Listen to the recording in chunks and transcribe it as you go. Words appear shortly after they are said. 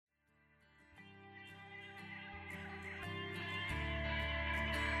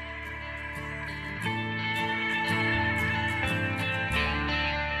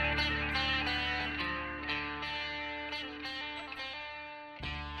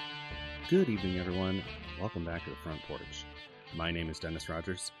Good evening, everyone. Welcome back to the Front Porch. My name is Dennis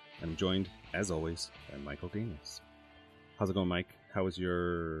Rogers, and I'm joined, as always, by Michael Daniels. How's it going, Mike? How was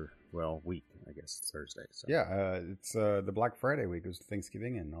your, week? I guess it's Thursday. So. Yeah, it's the Black Friday week. It was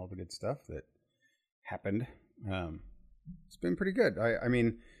Thanksgiving and all the good stuff that happened. It's been pretty good.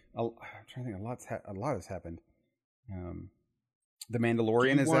 I'm trying to think. A lot has happened. The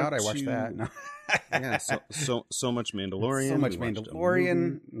Mandalorian is out. I watched that. No. Yeah, so much Mandalorian. So much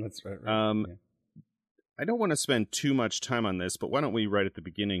Mandalorian. I don't want to spend too much time on this, but why don't we, right at the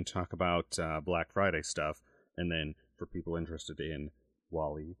beginning, talk about Black Friday stuff, and then for people interested in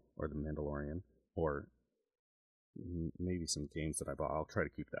Wall-E or the Mandalorian, or maybe some games that I bought. I'll try to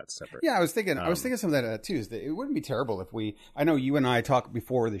keep that separate. Yeah, I was thinking some of that too. Is that it wouldn't be terrible if I know you and I talk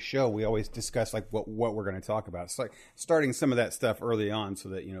before the show. We always discuss like what we're going to talk about. It's like starting some of that stuff early on, so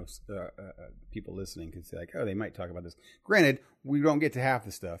that people listening can say like, oh, they might talk about this. Granted, we don't get to half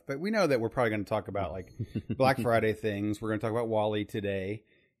the stuff, but we know that we're probably going to talk about like Black Friday things. We're going to talk about Wall-E today.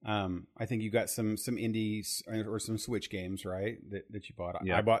 I think you got some indies or some Switch games, right? That you bought.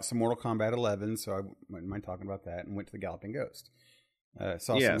 Yeah. I bought some Mortal Kombat 11, so I wouldn't mind talking about that, and went to the Galloping Ghost.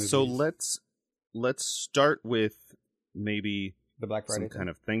 So let's start with maybe the Black Friday kind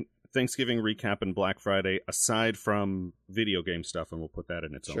of Thanksgiving recap and Black Friday, aside from video game stuff, and we'll put that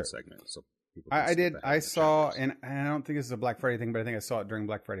in its own segment. So I saw, and I don't think this is a Black Friday thing, but I think I saw it during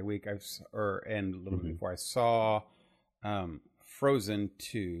Black Friday week. And a little bit before I saw. Frozen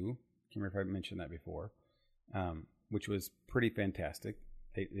 2, can't remember if I mentioned that before, which was pretty fantastic.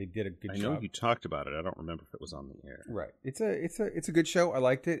 They did a good job. I know you talked about it. I don't remember if it was on the air. Right. It's a good show. I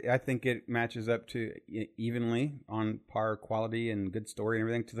liked it. I think it matches up to evenly on par quality and good story and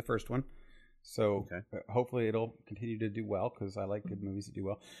everything to the first one. So hopefully it'll continue to do well, because I like good movies that do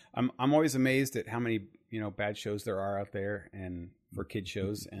well. I'm always amazed at how many bad shows there are out there and for kid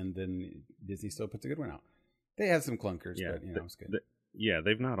shows, and then Disney still puts a good one out. They have some clunkers, but it's good.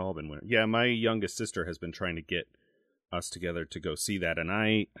 They've not all been winners. Yeah, my youngest sister has been trying to get us together to go see that, and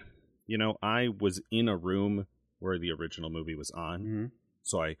I was in a room where the original movie was on,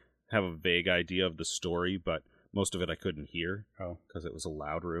 so I have a vague idea of the story, but most of it I couldn't hear because it was a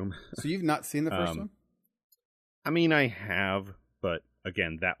loud room. So you've not seen the first one? I mean, I have, but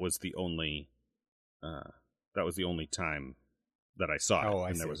again, that was the only time that I saw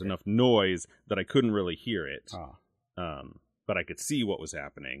it, and there was enough noise that I couldn't really hear it. But I could see what was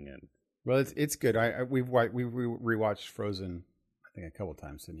happening, and it's good. We rewatched Frozen, I think a couple of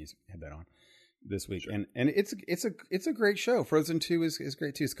times since you had that on this week, sure. and it's a great show. Frozen 2 is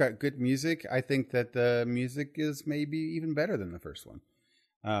great too. It's got good music. I think that the music is maybe even better than the first one.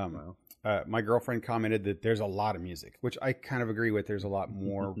 Wow. My girlfriend commented that there's a lot of music, which I kind of agree with. There's a lot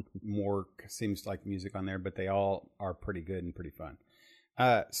more seems like music on there, but they all are pretty good and pretty fun.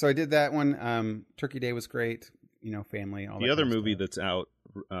 So I did that one. Turkey Day was great. Family. All the other movie that's out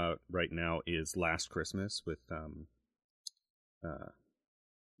right now is Last Christmas with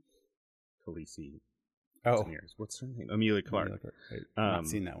Khaleesi. What's her name? Emilia Clarke. I've not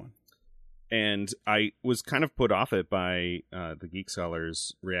seen that one. And I was kind of put off it by the Geek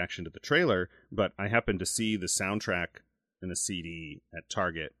Scholars' reaction to the trailer, but I happened to see the soundtrack in a CD at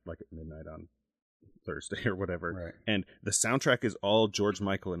Target, like at midnight on Thursday or whatever. Right. And the soundtrack is all George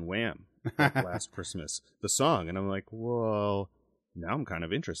Michael and Wham! Like Last Christmas, the song. And I'm like, well, now I'm kind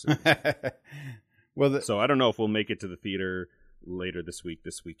of interested. So I don't know if we'll make it to the theater later this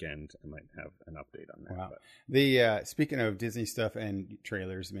weekend. I might have an update on that. Wow. The speaking of Disney stuff and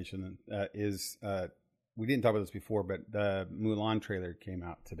trailers mentioned we didn't talk about this before, but the Mulan trailer came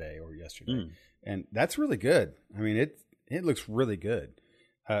out today or yesterday, and that's really good. I mean, it looks really good.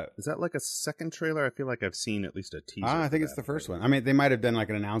 Is that like a second trailer? I feel like I've seen at least a teaser. I think it's the first one. I mean, they might have done like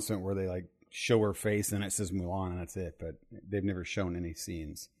an announcement where they like show her face and it says Mulan and that's it, but they've never shown any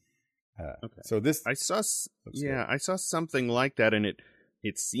scenes. So this I saw something like that, and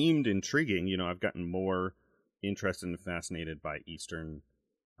it seemed intriguing. I've gotten more interested and fascinated by Eastern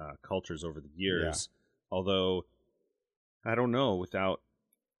cultures over the years. Yeah. Although I don't know, without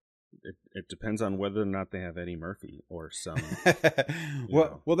it depends on whether or not they have Eddie Murphy or some.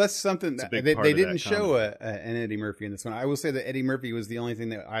 Well, that's something that they didn't show an Eddie Murphy in this one. I will say that Eddie Murphy was the only thing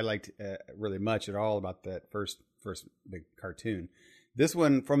that I liked really much at all about that first the cartoon. This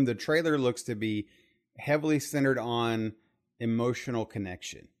one, from the trailer, looks to be heavily centered on emotional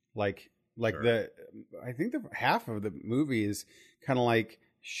connection. Like sure. I think the half of the movie is kind of like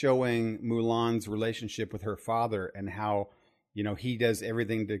showing Mulan's relationship with her father and how, he does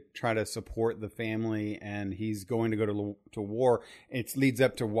everything to try to support the family, and he's going to go to war. It leads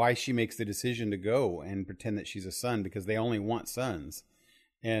up to why she makes the decision to go and pretend that she's a son, because they only want sons.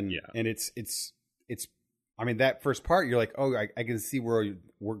 and it's. I mean, that first part, you're like, oh, I can see where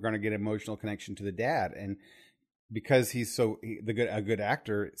we're going to get emotional connection to the dad, and because he's a good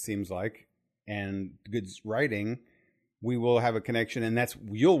actor, it seems like, and good writing, we will have a connection, and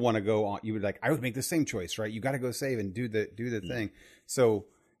you'll want to go on. You would like, I would make the same choice, right? You got to go save and do the thing. So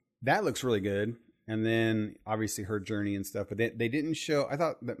that looks really good. And then obviously her journey and stuff, but they didn't show. I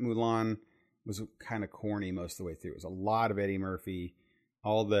thought that Mulan was kind of corny most of the way through. It was a lot of Eddie Murphy.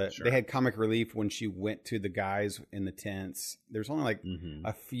 They had comic relief when she went to the guys in the tents. There's only like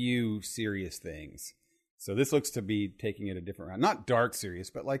a few serious things. So this looks to be taking it a different route. Not dark serious,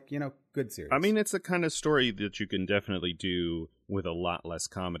 but like, good serious. I mean, it's the kind of story that you can definitely do with a lot less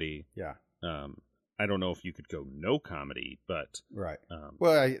comedy. Yeah. I don't know if you could go no comedy, but right.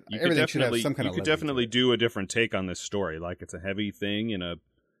 Everything should have some kind of. You could definitely do a different take on this story. Like, it's a heavy thing in a,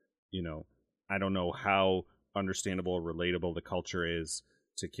 I don't know how understandable or relatable the culture is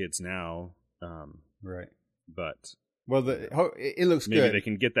to kids now. Right. But it looks maybe good. Maybe they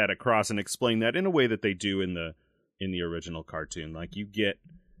can get that across and explain that in a way that they do in the original cartoon. Like, you get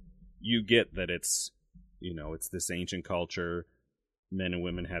that it's it's this ancient culture. Men and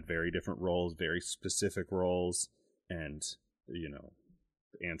women had very different roles, very specific roles, and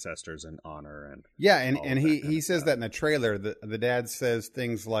ancestors and honor and he says that in the trailer. The dad says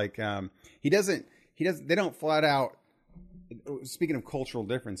things like they don't flat out. Speaking of cultural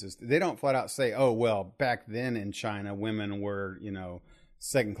differences, they don't flat out say, "Oh, well, back then in China, women were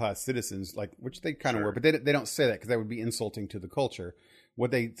second-class citizens," like, which they kind of were, but they don't say that because that would be insulting to the culture.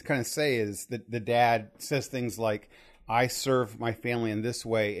 What they kind of say is that the dad says things like, I serve my family in this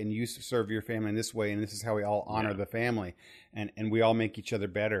way, and you serve your family in this way, and this is how we all honor the family, and we all make each other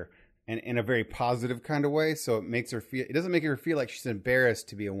better, and in a very positive kind of way. So it doesn't make her feel like she's embarrassed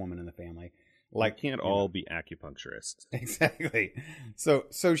to be a woman in the family. Like, you can't all be acupuncturists. Exactly.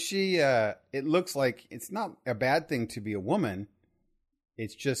 So she, it looks like it's not a bad thing to be a woman.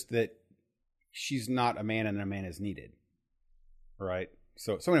 It's just that she's not a man, and a man is needed. Right.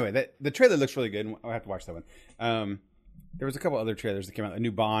 So anyway, the trailer looks really good. I'll have to watch that one. There was a couple other trailers that came out. A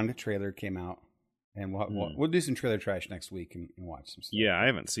new Bond trailer came out, and we'll do some trailer trash next week and watch some stuff. Yeah, I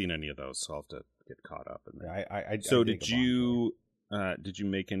haven't seen any of those, so I'll have to get caught up. Did you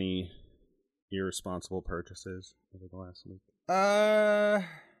make any irresponsible purchases over the last week?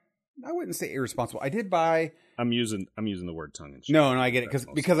 I wouldn't say irresponsible. I did buy. I'm using the word tongue in cheek. No, I get it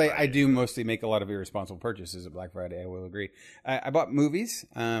because I do mostly make a lot of irresponsible purchases at Black Friday. I will agree. I bought movies.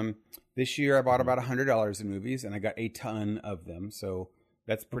 This year I bought about $100 in movies, and I got a ton of them, so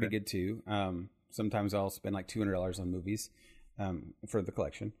that's pretty good too. Sometimes I'll spend like $200 on movies for the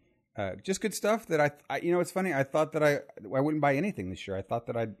collection. Just good stuff that I it's funny. I thought that I wouldn't buy anything this year. I thought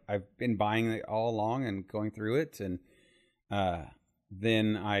that I've been buying it all along and going through it, and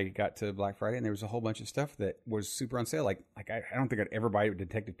then I got to Black Friday, and there was a whole bunch of stuff that was super on sale. Like I don't think I'd ever buy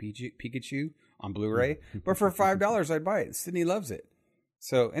Detective Pikachu on Blu-ray, but for $5 I'd buy it. Sydney loves it.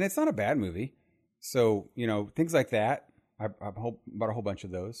 So, and it's not a bad movie. So, things like that. I bought a whole bunch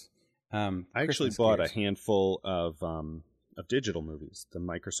of those. I actually bought a handful of digital movies. The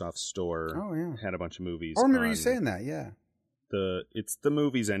Microsoft Store had a bunch of movies. I remember you saying that, yeah. It's the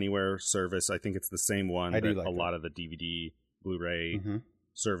Movies Anywhere service. I think it's the same one that a lot of the DVD, Blu-ray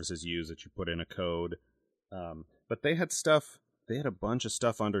services use, that you put in a code. But they had stuff. They had a bunch of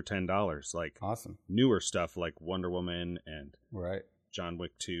stuff under $10, like awesome newer stuff like Wonder Woman and right. John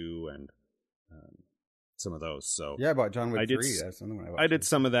Wick 2 and some of those. So yeah, I bought John Wick 3. That's another one I did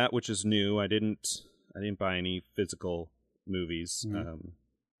some of that, which is new. I didn't buy any physical movies.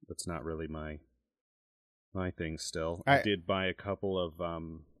 That's not really my thing still. I did buy a couple of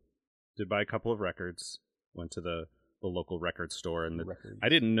records. Went to the local record store, and I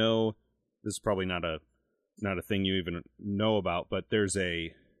didn't know, this is probably not a thing you even know about, but there's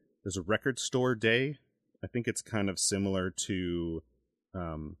a record store day. I think it's kind of similar to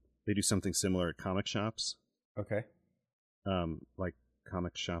they do something similar at comic shops. Okay. Like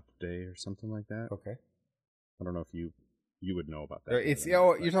Comic Shop Day or something like that. Okay. I don't know if you would know about that. It's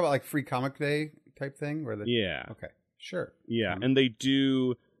you're talking about like Free Comic Day type thing, where yeah. Okay. Sure. Yeah, and they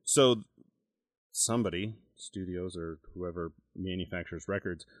do so. Somebody, studios or whoever manufactures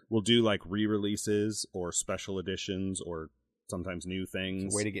records, will do like re-releases or special editions or sometimes new things.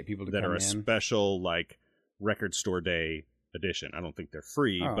 It's a way to get people to that come are in. A special like record store day edition. I don't think they're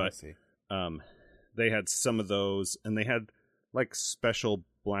free, but they had some of those, and they had like special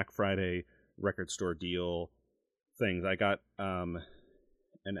Black Friday record store deal things. I got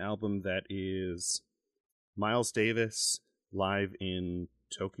an album that is Miles Davis live in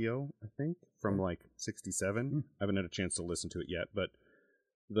Tokyo, I think, from like 67. I haven't had a chance to listen to it yet, but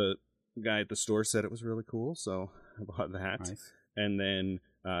the guy at the store said it was really cool, so I bought that. Nice. And then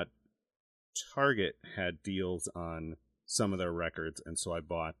Target had deals on some of their records, and so I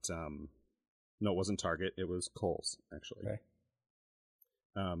bought. No, it wasn't Target. It was Kohl's, actually. Okay.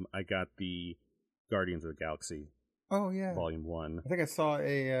 I got the Guardians of the Galaxy. Oh yeah, Volume 1. I think I saw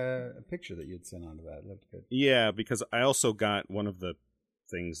a picture that you'd sent onto that. It looked good. Yeah, because I also got one of the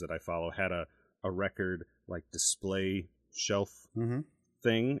things that I follow had a record like display shelf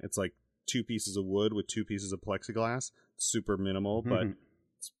thing. It's like 2 pieces of wood with 2 pieces of plexiglass. Super minimal, but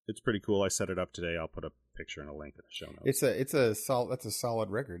it's pretty cool. I set it up today. I'll put a picture and a link in the show notes. That's a solid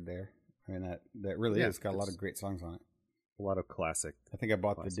record there. I mean that really is. It's got a lot of great songs on it. A lot of classic. I think I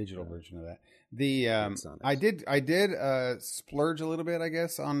bought the digital version of that. I did splurge a little bit, I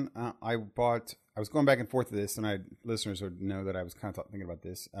guess. On I was going back and forth with this, and listeners would know that I was kind of thinking about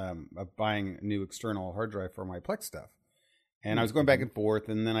this of buying a new external hard drive for my Plex stuff. And I was going back and forth,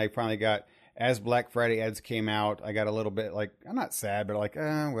 and then I finally got, as Black Friday ads came out, I got a little bit like, I'm not sad, but like,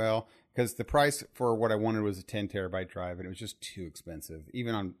 well, because the price for what I wanted was a 10 terabyte drive, and it was just too expensive,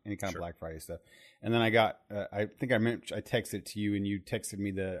 even on any kind of Black Friday stuff. And then I got, I think I texted it to you, and you texted me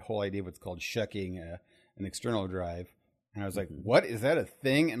the whole idea of what's called shucking an external drive. And I was like, what? Is that a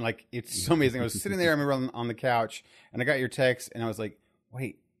thing? And like, it's so amazing. I was sitting there, I remember on the couch, and I got your text, and I was like,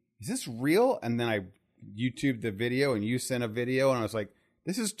 wait, is this real? And then I YouTubed the video, and you sent a video, and I was like,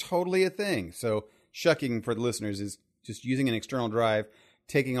 this is totally a thing. So shucking, for the listeners, is just using an external drive,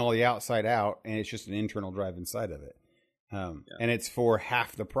 taking all the outside out, and it's just an internal drive inside of it. And it's for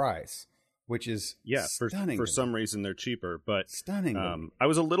half the price, which is stunning. For some reason, they're cheaper, but stunning. I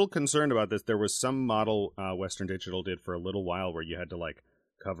was a little concerned about this. There was some model Western Digital did for a little while where you had to like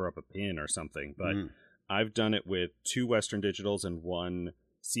cover up a pin or something, but I've done it with 2 Western Digitals and 1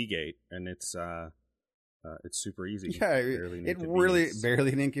 Seagate, and it's super easy. Yeah, it really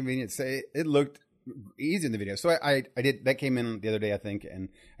barely an inconvenience. It looked easy in the video. So I did, that came in the other day, I think, and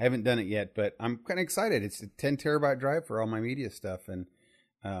I haven't done it yet, but I'm kind of excited. It's a 10 terabyte drive for all my media stuff, and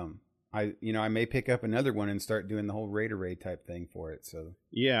I may pick up another one and start doing the whole RAID array type thing for it. So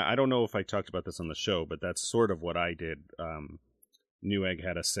yeah, I don't know if I talked about this on the show, but that's sort of what I did. Newegg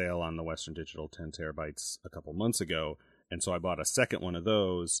had a sale on the Western Digital 10 terabytes a couple months ago, and so I bought a second one of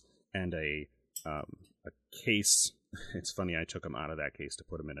those and a case. It's funny, I took them out of that case to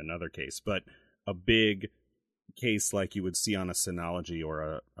put them in another case, but a big case like you would see on a Synology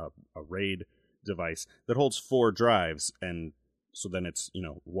or a RAID device that holds 4 drives, and so then it's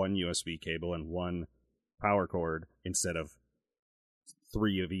 1 USB cable and 1 power cord instead of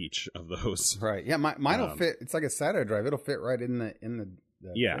 3 of each of those. Right. Yeah, mine will fit. It's like a SATA drive. It'll fit right in the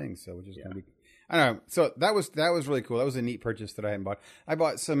thing. So which is going to be. I don't know. So that was really cool. That was a neat purchase that I hadn't bought. I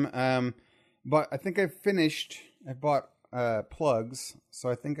bought some. But I think I bought plugs. So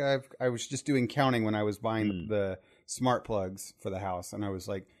I think I was just doing counting when I was buying the smart plugs for the house, and I was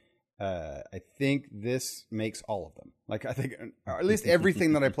like, I think this makes all of them. Like, I think, or at least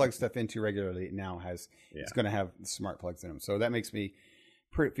everything that I plug stuff into regularly now it's going to have smart plugs in them. So that makes me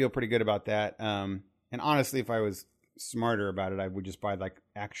feel pretty good about that. And honestly, if I was smarter about it, I would just buy like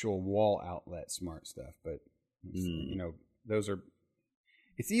actual wall outlet smart stuff. But those are.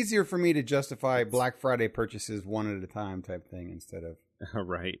 It's easier for me to justify Black Friday purchases one at a time type thing instead of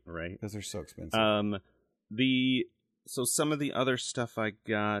right because they're so expensive. So some of the other stuff I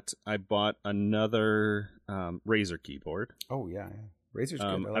bought another Razer keyboard. Oh yeah. Razer's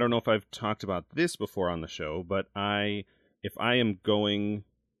good. I don't know if I've talked about this before on the show, but if I am going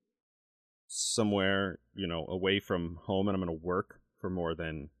somewhere, away from home and I'm going to work for more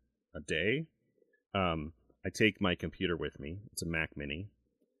than a day, I take my computer with me. It's a Mac Mini.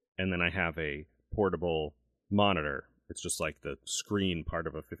 And then I have a portable monitor. It's just like the screen part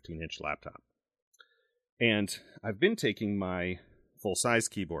of a 15-inch laptop. And I've been taking my full-size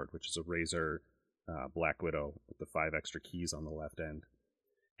keyboard, which is a Razer Black Widow with the 5 extra keys on the left end.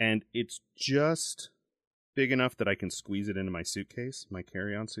 And it's just big enough that I can squeeze it into my suitcase, my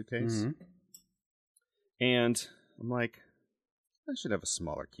carry-on suitcase. Mm-hmm. And I'm like, I should have a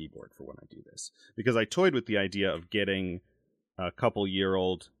smaller keyboard for when I do this. Because I toyed with the idea of getting a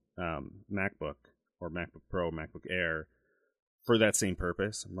couple-year-old MacBook or MacBook Pro, MacBook Air for that same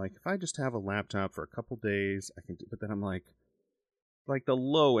purpose. I'm like, if I just have a laptop for a couple days, I can do. But then I'm like the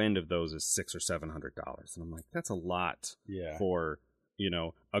low end of those is $600 or $700, and I'm like, that's a lot for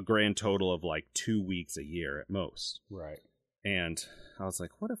a grand total of like 2 weeks a year at most. Right. And I was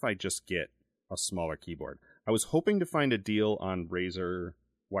like, what if I just get a smaller keyboard? I was hoping to find a deal on Razer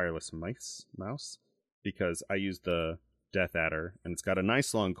wireless mouse because I use the Death Adder, and it's got a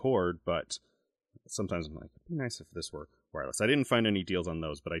nice long cord, but sometimes I'm like, it'd be nice if this were wireless. I didn't find any deals on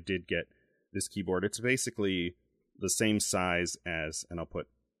those, but I did get this keyboard. It's basically the same size as, and I'll put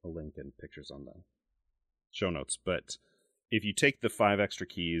a link and pictures on the show notes, but if you take the 5 extra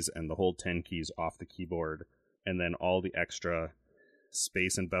keys and the whole 10 keys off the keyboard, and then all the extra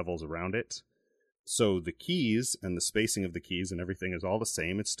space and bevels around it, so the keys and the spacing of the keys and everything is all the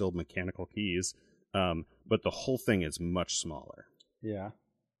same. It's still mechanical keys, but the whole thing is much smaller. Yeah.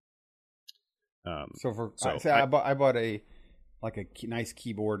 I bought a nice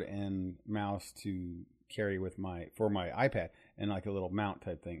keyboard and mouse to carry with my iPad, and like a little mount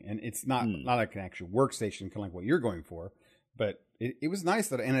type thing. And it's not like an actual workstation, kind of like what you're going for, but it was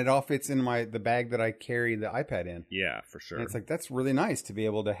nice and it all fits in the bag that I carry the iPad in. Yeah, for sure. And it's like, that's really nice to be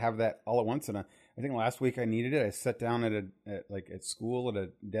able to have that all at once. And I think last week I needed it. I sat down at school at a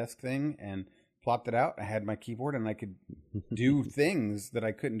desk thing and plopped it out. I had my keyboard and I could do things that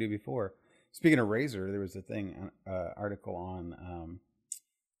I couldn't do before. Speaking of Razer, there was a article on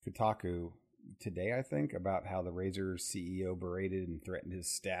Kotaku today, I think, about how the Razer CEO berated and threatened his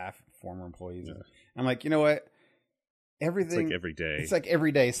staff, former employees. Yeah. I'm like, you know what? Everything. It's like every day. It's like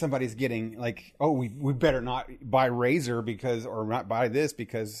every day somebody's getting like, oh, we better not buy Razer or not buy this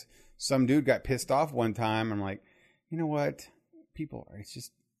because some dude got pissed off one time. I'm like, you know what? People, it's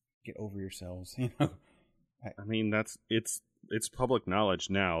just get over yourselves. You know. I mean, it's public knowledge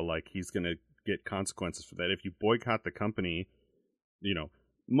now. Like, he's gonna get consequences for that if you boycott the company. You know,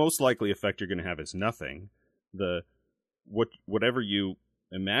 most likely effect you're gonna have is nothing. Whatever you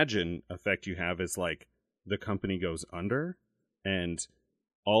imagine effect you have is like the company goes under, and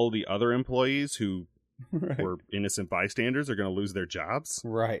all the other employees who were innocent bystanders are going to lose their jobs.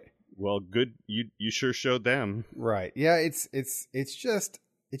 Right. Well, good. You sure showed them. Right. Yeah. It's just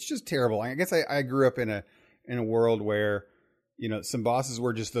terrible. I guess I grew up in a world where, you know, some bosses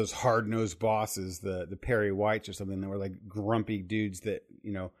were just those hard-nosed bosses, the Perry Whites or something, that were like grumpy dudes that,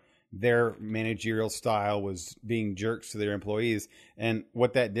 you know, their managerial style was being jerks to their employees. And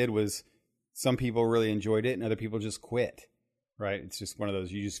what that did was, some people really enjoyed it and other people just quit, right? It's just one of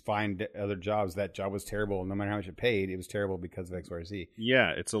those, you just find other jobs. That job was terrible. And no matter how much it paid, it was terrible because of X, Y, or Z.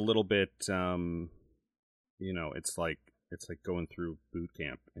 Yeah, it's a little bit, you know, it's like going through boot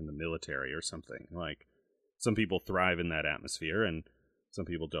camp in the military or something. Like, some people thrive in that atmosphere and some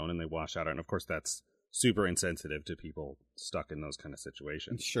people don't, and they wash out. And of course, that's super insensitive to people stuck in those kind of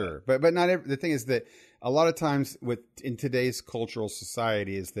situations. Sure. But not the thing is that a lot of times in today's cultural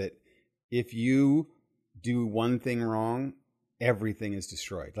society is that if you do one thing wrong, everything is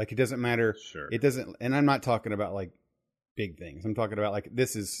destroyed. Like, it doesn't matter. Sure. It doesn't, and I'm not talking about like big things. I'm talking about like,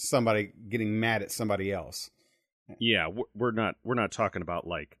 this is somebody getting mad at somebody else. Yeah, we're not talking about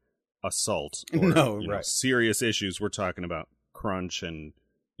like assault or right. Serious issues. We're talking about crunch and,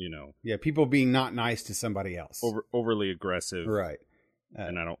 you know. Yeah, people being not nice to somebody else. Overly aggressive. Right.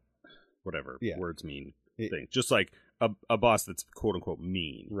 And I don't, whatever words mean. Just like a boss that's quote unquote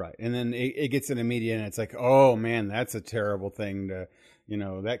mean. Right. And then it gets in the media and it's like, oh man, that's a terrible thing to, you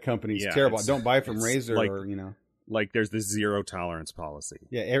know, that company's terrible. Don't buy from Razer, like, or, you know. Like, there's this zero tolerance policy.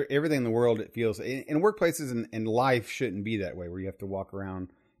 Yeah. Everything in the world, it feels, in workplaces and life shouldn't be that way, where you have to walk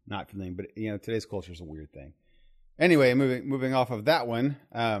around not feeling, but, you know, today's culture is a weird thing. Anyway, moving off of that one,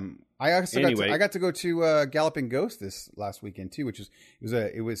 I got to go to Galloping Ghost this last weekend too, which we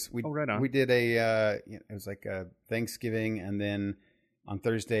did it was like a Thanksgiving, and then on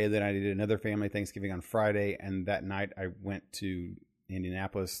Thursday, then I did another family Thanksgiving on Friday, and that night I went to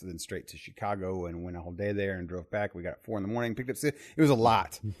Indianapolis, then straight to Chicago, and went a whole day there and drove back. We got at 4 a.m, picked up. It was a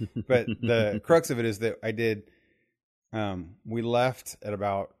lot, but the crux of it is that I did. We left at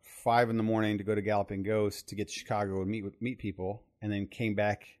about 5 a.m. to go to Galloping Ghost to get to Chicago and meet people, and then came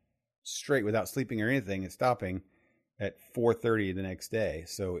back straight without sleeping or anything and stopping at 4:30 the next day.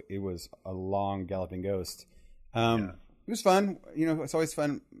 So it was a long Galloping Ghost. It was fun. You know, it's always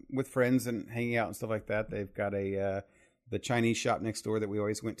fun with friends and hanging out and stuff like that. They've got the Chinese shop next door that we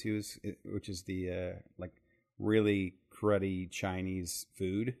always went to, which is the like really cruddy Chinese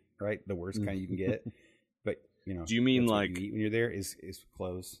food, right? The worst kind you can get. But you know, do you mean like you eat when you're there is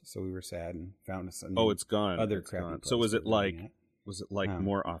closed? So we were sad and found some. Oh, it's gone. Other crappy. So was it like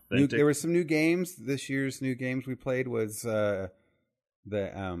more authentic? There were some new games. This year's new games we played was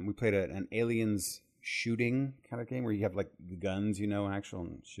we played an aliens shooting kind of game where you have like the guns, you know, actual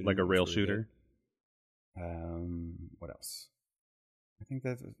shooting, like a rail shooter. What else? I think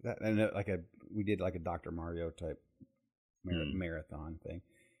that's that, and we did like a Dr. Mario type marathon thing.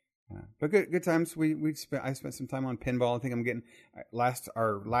 But good times. I spent some time on pinball. I think I'm getting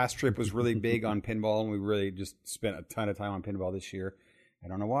our last trip was really big on pinball, and we really just spent a ton of time on pinball this year. I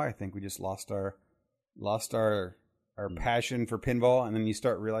don't know why. I think we just lost our passion for pinball, and then you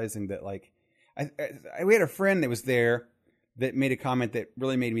start realizing that like we had a friend that was there that made a comment that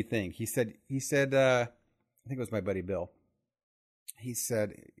really made me think. He said I think it was my buddy Bill. He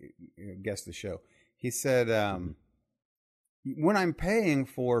said, guest the show. He said, when I'm paying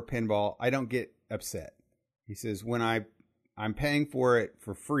for pinball, I don't get upset. He says, when I'm paying for it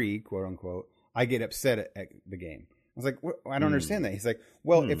for free, quote unquote, I get upset at the game. I was like, I don't understand that. He's like,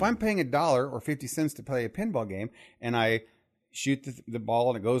 well, if I'm paying $1 or 50 cents to play a pinball game, and I shoot the ball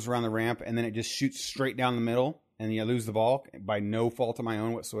and it goes around the ramp, and then it just shoots straight down the middle, and you lose the ball by no fault of my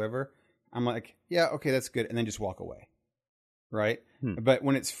own whatsoever, I'm like, yeah, okay, that's good, and then just walk away. Right? But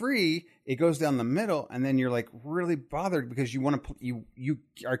when it's free, it goes down the middle, and then you're like really bothered because you want to you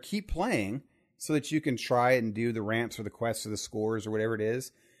are keep playing so that you can try and do the ramps or the quests or the scores or whatever it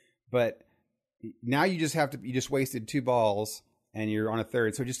is. But now you just wasted 2 balls and you're on a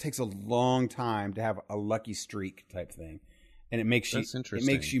third, so it just takes a long time to have a lucky streak type thing, and it makes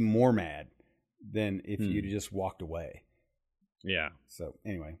you more mad than if you just walked away. Yeah. So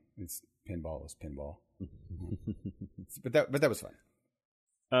anyway, pinball is pinball. but that was fun.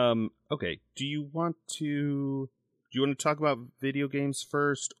 Okay. Do you want to talk about video games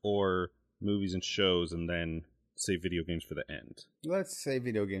first, or movies and shows, and then say video games for the end? Let's say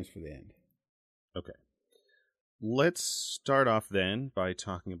video games for the end. Okay. Let's start off then by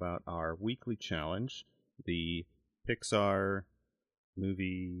talking about our weekly challenge, the Pixar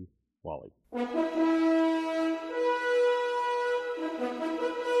movie WALL-E.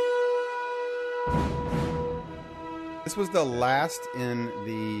 This was the last in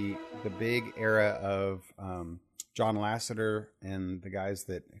the big era of John Lasseter and the guys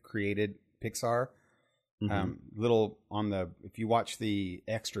that created Pixar. If you watch the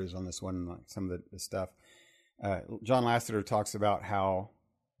extras on this one, like some of the stuff, John Lasseter talks about how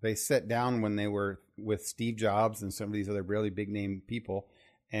they sat down when they were with Steve Jobs and some of these other really big name people,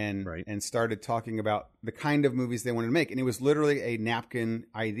 and started talking about the kind of movies they wanted to make. And it was literally a napkin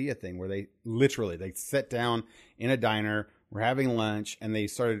idea thing where they sat down in a diner, were having lunch, and they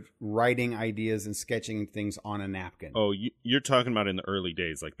started writing ideas and sketching things on a napkin. Oh, you're talking about in the early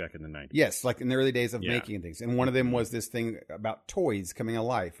days, like back in the 90s. Yes, like in the early days of making things. And one of them was this thing about toys coming to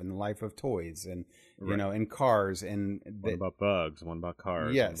life and the life of toys and, and cars. And one about bugs, one about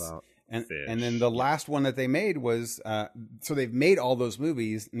cars. Yes. One about fish. And then the last one that they made was, so they've made all those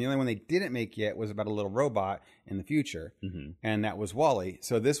movies, and the only one they didn't make yet was about a little robot in the future, and that was WALL-E.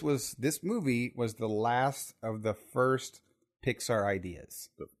 So this movie was the last of the first Pixar ideas.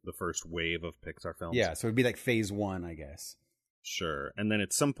 The first wave of Pixar films? Yeah, so it'd be like phase 1, I guess. Sure. And then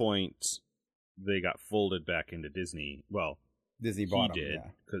at some point, they got folded back into Disney. Well, Disney bought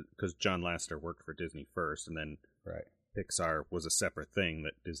them, because John Lasseter worked for Disney first, and then Pixar was a separate thing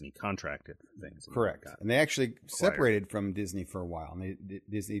that Disney contracted for things. Correct. And they actually separated from Disney for a while. And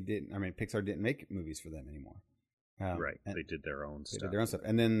Pixar didn't make movies for them anymore. They did their own stuff.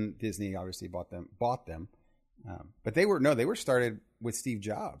 And then Disney obviously bought them. But they were started with Steve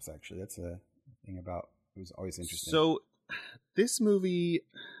Jobs, actually. That's a thing about, it was always interesting. So this movie,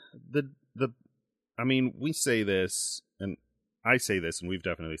 we say this, and I say this, and we've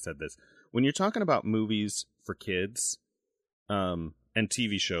definitely said this. When you're talking about movies for kids, and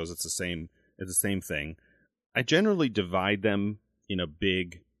TV shows, it's the same thing. I generally divide them in a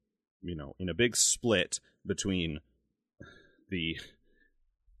big split between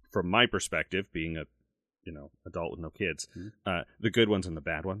from my perspective, being a adult with no kids, the good ones and the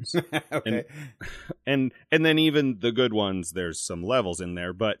bad ones. Okay. And then even the good ones, there's some levels in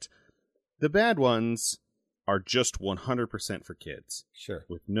there, but the bad ones are just 100% for kids. Sure.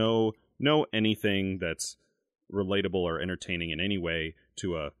 With no anything that's relatable or entertaining in any way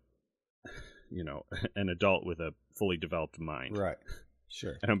to an adult with a fully developed mind. Right.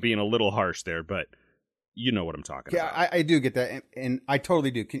 Sure. And I'm being a little harsh there, but you know what I'm talking about. Yeah, I do get that, and I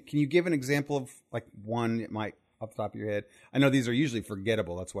totally do. Can you give an example of like one that might off the top of your head? I know these are usually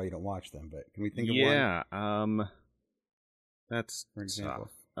forgettable, that's why you don't watch them, but can we think of one? Yeah, that's for example.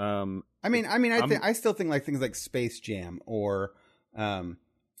 Tough. I still think like things like Space Jam or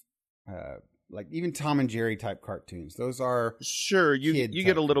like even Tom and Jerry type cartoons. Those are sure you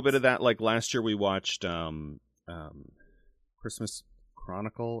get a little bit of that. Like last year we watched Christmas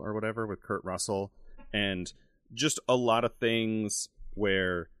Chronicle or whatever with Kurt Russell, and just a lot of things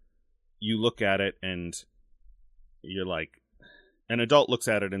where you look at it and you're like, an adult looks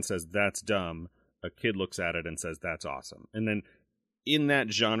at it and says that's dumb, a kid looks at it and says that's awesome. And then in that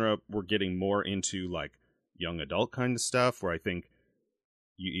genre we're getting more into like young adult kind of stuff, where I think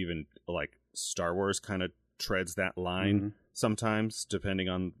you even like Star Wars kind of treads that line sometimes, depending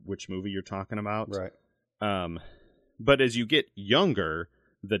on which movie you're talking about. Right. But as you get younger,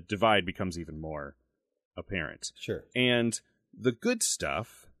 the divide becomes even more apparent. Sure. And the good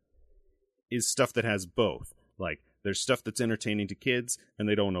stuff is stuff that has both. Like, there's stuff that's entertaining to kids, and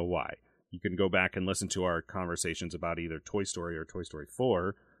they don't know why. You can go back and listen to our conversations about either Toy Story or Toy Story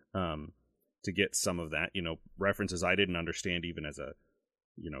 4 to get some of that, references I didn't understand even as a,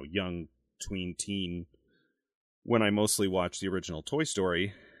 young tween teen when I mostly watched the original Toy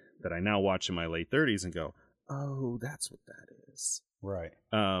Story that I now watch in my late 30s and go, oh, that's what that is. Right.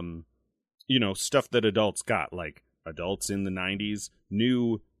 Stuff that adults got, like adults in the 90s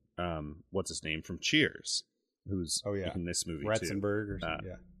knew, what's his name from Cheers, who's in this movie Ratzenberg too. Or something,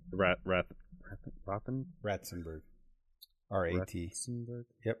 yeah. Ratzenberg. R-A-T. Ratzenberg?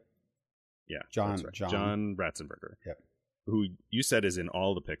 Yep. Yeah. John Ratzenberger. Yep. Who you said is in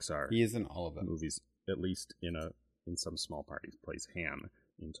all the Pixar. He is in all of them. Movies, at least in some small part. He plays Ham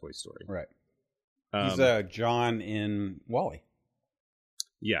in Toy Story. Right. He's John in WALL-E.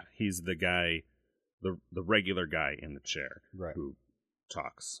 Yeah, he's the guy, the regular guy in the chair, right? Who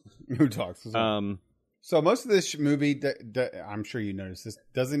talks. So most of this movie, I'm sure you noticed this,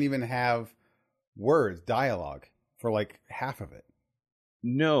 doesn't even have dialogue for like half of it.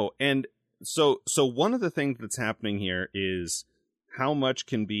 No, and so one of the things that's happening here is how much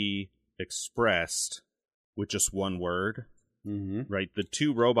can be expressed with just one word, right? The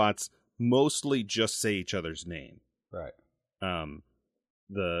two robots mostly just say each other's name, right?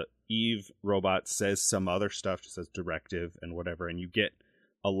 The Eve robot says some other stuff, just says directive and whatever, and you get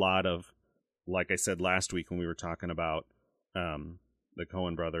a lot of, like I said last week when we were talking about the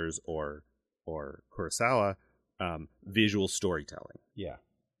Coen brothers or Kurosawa, visual storytelling. Yeah.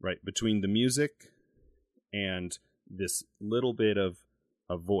 Right? Between the music and this little bit of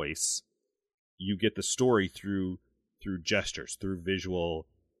a voice, you get the story through gestures, through visual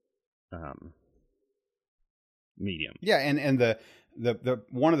medium. Yeah, and the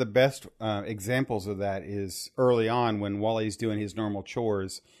one of the best examples of that is early on when Wally's doing his normal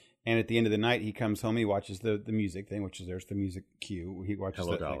chores, and at the end of the night he comes home, he watches the music thing, which is there's the music cue. He watches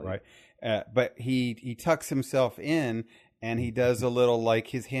Hello, that thing, Dolly. right? But he tucks himself in and he does a little, like,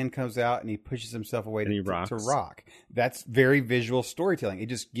 his hand comes out and he pushes himself away to rock. That's very visual storytelling. It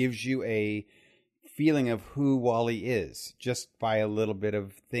just gives you a feeling of who Wally is just by a little bit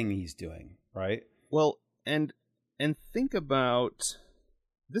of thing he's doing, right? Well, and think about,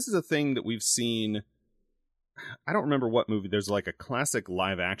 this is a thing that we've seen, I don't remember what movie, there's like a classic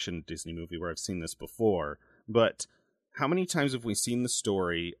live action Disney movie where I've seen this before, but how many times have we seen the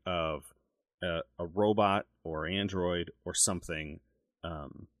story of a robot or android or something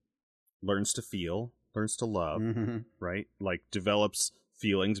learns to feel, learns to love, right? Like develops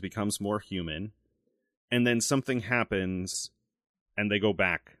feelings, becomes more human, and then something happens and they go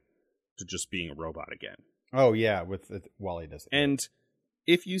back to just being a robot again. Oh yeah, with Wally does it. And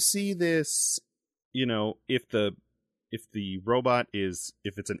if you see this, if the robot is,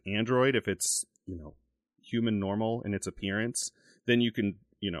 if it's an android, if it's, human normal in its appearance, then you can,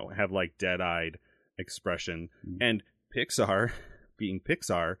 have like dead-eyed expression. And Pixar, being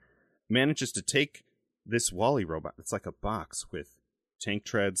Pixar, manages to take this Wally robot, it's like a box with tank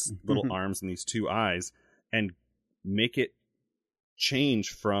treads, little arms, and these two eyes, and make it change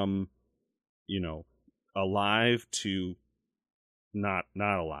from, alive to not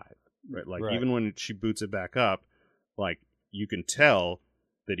alive, right? Like even when she boots it back up, like you can tell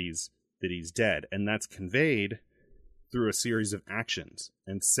that he's dead, and that's conveyed through a series of actions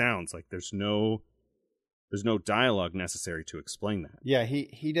and sounds. Like there's no dialogue necessary to explain that. Yeah,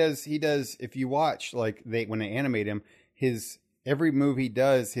 he does. If you watch, like when they animate him, every move he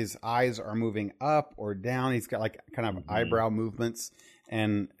does, his eyes are moving up or down. He's got like kind of eyebrow movements,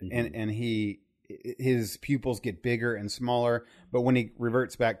 and his pupils get bigger and smaller. But when he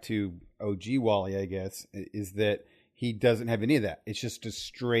reverts back to OG Wally, I guess, is that he doesn't have any of that. It's just a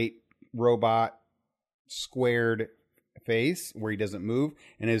straight robot squared face where he doesn't move,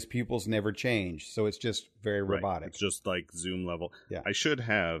 and his pupils never change. So it's just very robotic. It's just like Zoom level. Yeah. I should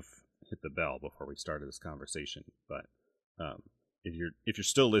have hit the bell before we started this conversation, but if you're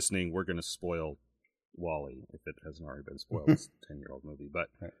still listening, we're going to spoil Wall-E if it hasn't already been spoiled. It's a 10-year-old movie, but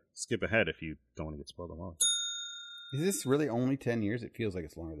skip ahead if you don't want to get spoiled on Wall-E. Is this really only 10 years? It feels like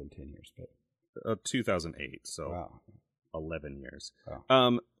it's longer than 10 years, but 2008, so wow. 11 years.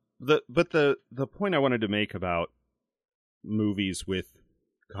 Wow. The point I wanted to make about movies with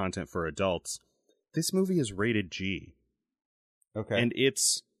content for adults, this movie is rated G. Okay. And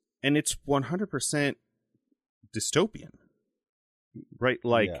it's 100% dystopian. Right?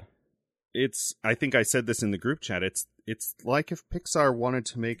 Like it's, I think I said this in the group chat, it's like if Pixar wanted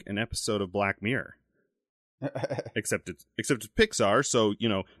to make an episode of Black Mirror. except it's Pixar, so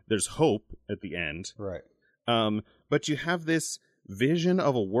there's hope at the end. Right. But you have this vision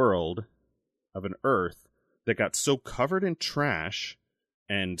of a world, of an Earth that got so covered in trash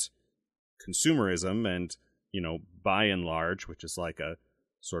and consumerism and buy and large, which is like a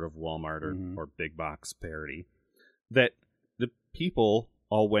sort of Walmart or big box parody, that the people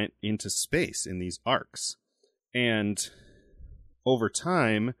all went into space in these arcs. And over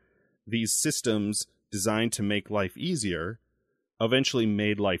time, these systems designed to make life easier eventually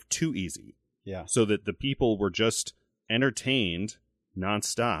made life too easy. Yeah. So that the people were just entertained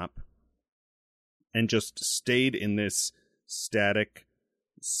nonstop and just stayed in this static,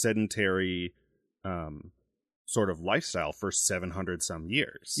 sedentary sort of lifestyle for 700 some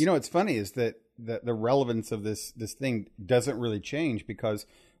years. What's funny is that the relevance of this thing doesn't really change, because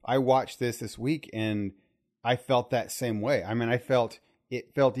I watched this week and I felt that same way. I mean, it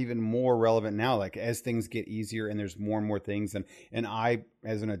felt even more relevant now, like as things get easier and there's more and more things. And I,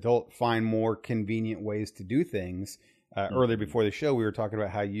 as an adult, find more convenient ways to do things. Earlier before the show, we were talking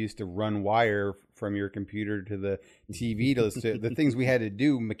about how you used to run wire from your computer to the TV to listen to the things we had to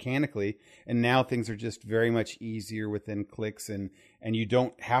do mechanically. And now things are just very much easier within clicks, and you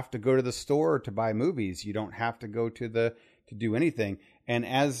don't have to go to the store to buy movies. You don't have to go to do anything. And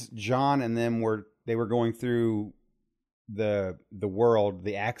as John and them were going through the world,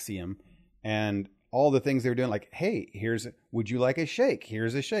 the Axiom, and all the things they were doing, like, hey, would you like a shake?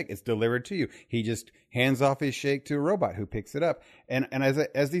 Here's a shake. It's delivered to you. He just hands off his shake to a robot who picks it up. And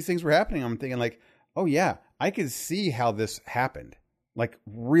as these things were happening, I'm thinking like, oh yeah, I could see how this happened. Like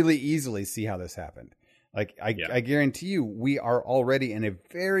really easily see how this happened. Like I guarantee you, we are already in a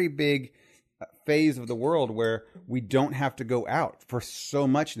very big phase of the world where we don't have to go out for so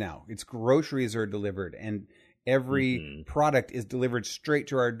much now. It's groceries are delivered and every product is delivered straight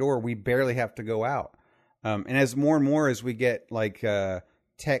to our door. We barely have to go out. And as more as we get like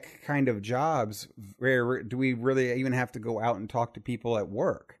tech kind of jobs, where do we really even have to go out and talk to people at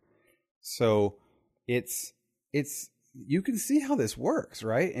work? So it's you can see how this works,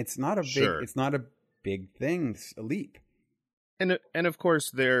 right? It's not a big thing, a leap. And of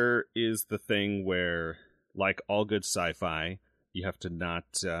course there is the thing where, like all good sci-fi, you have to not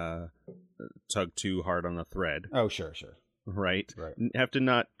tug too hard on a thread. Oh, sure. Right. You have to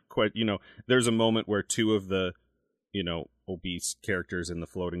not quite, there's a moment where two of the, obese characters in the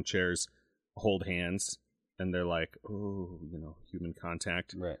floating chairs hold hands and they're like, oh, human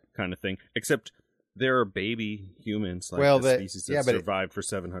contact kind of thing. Except there are baby humans, like the species that survived for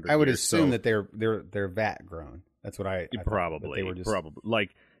 700 years. I would assume that they're vat grown. That's what I probably they were just... probably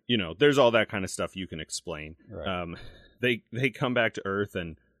like, there's all that kind of stuff you can explain. Right. They come back to Earth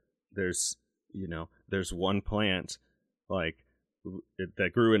and there's one plant like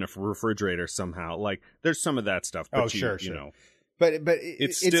that grew in a refrigerator somehow. Like there's some of that stuff. But sure. But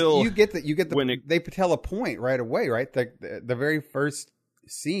it's still, you get the they tell a point right away, right? The very first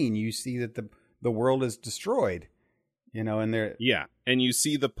scene, you see that the world is destroyed, and they're and you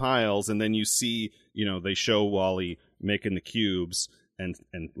see the piles, and then you see they show Wall-E making the cubes and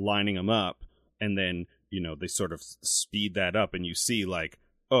lining them up, and then they sort of speed that up, and you see like,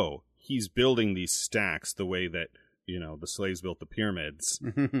 oh, he's building these stacks the way that the slaves built the pyramids,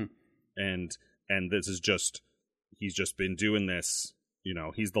 and this is just. He's just been doing this,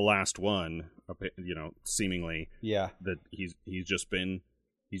 he's the last one, seemingly. Yeah. That he's just been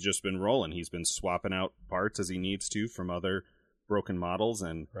rolling. He's been swapping out parts as he needs to from other broken models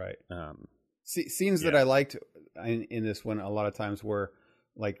and right. Scenes that I liked in this one a lot of times were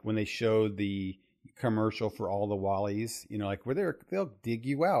like when they showed the commercial for all the Wallies, like where they'll dig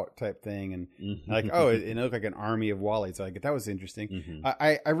you out type thing, and like, oh, it looked like an army of Wallies. Like that was interesting.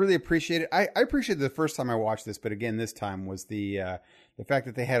 I really appreciate it. I appreciated the first time I watched this, but again, this time was the fact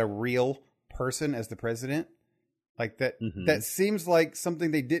that they had a real person as the president. Like that, that seems like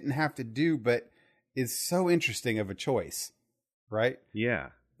something they didn't have to do, but is so interesting of a choice, right? Yeah,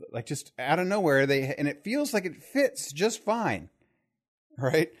 like just out of nowhere and it feels like it fits just fine,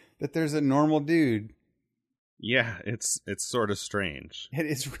 right? That there's a normal dude. Yeah, it's sort of strange.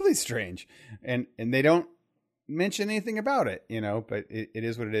 It's really strange, and they don't mention anything about it, but it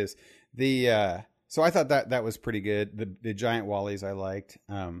is what it is. So I thought that was pretty good. The giant Wallies I liked.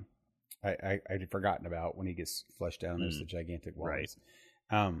 I'd forgotten about when he gets flushed down. There's the gigantic Wallies.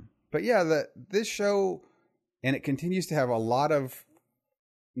 Right. But yeah, this show, and it continues to have a lot of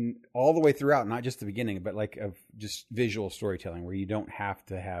all the way throughout, not just the beginning, but like of just visual storytelling where you don't have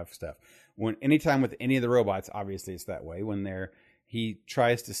to have stuff. Anytime with any of the robots, obviously it's that way. When he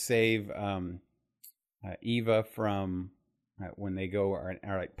tries to save Eva from when they go are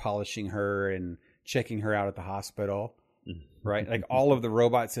like polishing her and checking her out at the hospital, right? Like all of the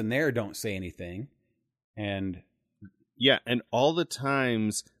robots in there don't say anything. And yeah, and all the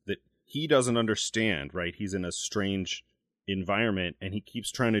times that he doesn't understand, right? He's in a strange environment and he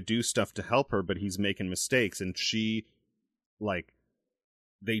keeps trying to do stuff to help her, but he's making mistakes, and she, like,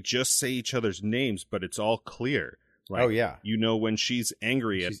 they just say each other's names, but it's all clear. Like, oh yeah, you know when she's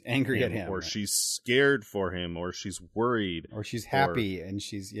angry at him, or right? she's scared for him, or she's worried, or she's happy, and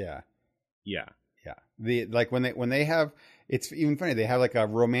she's yeah. The like when they have, it's even funny, they have like a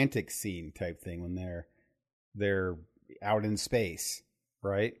romantic scene type thing when they're out in space,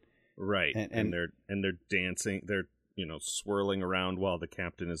 right? Right, and they're dancing, they're swirling around while the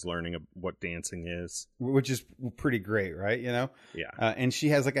captain is learning what dancing is, which is pretty great, right? Yeah. And she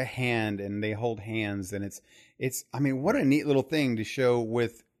has like a hand, and they hold hands, and it's. I mean, what a neat little thing to show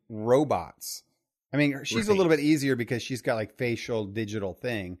with robots. I mean, she's a little bit easier because she's got like facial digital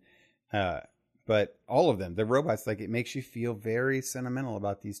thing, but all of them, the robots, like it makes you feel very sentimental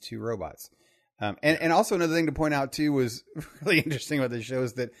about these two robots. And also another thing to point out too was really interesting about this show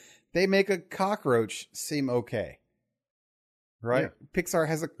is that they make a cockroach seem okay. Right? Yeah. Pixar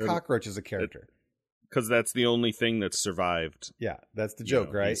has a cockroach as a character. Because that's the only thing that's survived. Yeah, that's the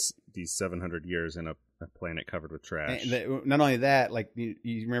joke, right? These 700 years in a planet covered with trash. And not only that, like, you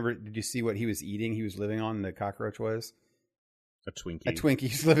remember, did you see what he was eating? He was living on, the cockroach was? A Twinkie. A Twinkie.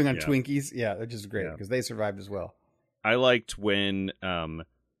 He's living on Twinkies. Yeah, that's just great, because they survived as well. I liked when,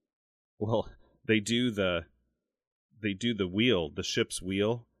 they do the wheel, the ship's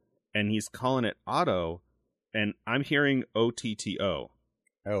wheel, and he's calling it Otto, and I'm hearing OTTO.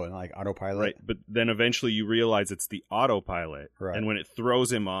 Oh, and like autopilot? Right, but then eventually you realize it's the autopilot. Right. And when it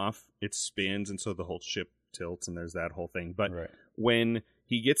throws him off, it spins, and so the whole ship tilts, and there's that whole thing. But when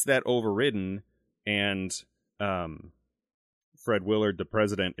he gets that overridden, and Fred Willard, the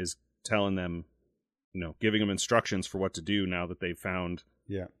president, is telling them, giving them instructions for what to do now that they've found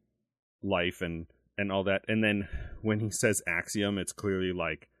life and all that. And then when he says Axiom, it's clearly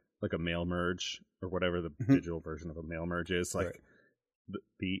like a mail merge, or whatever the digital version of a mail merge is. Like,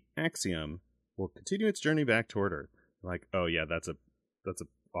 the Axiom will continue its journey back toward Earth. Like, oh yeah, that's a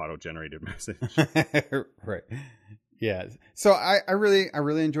auto-generated message. Right. Yeah. So I really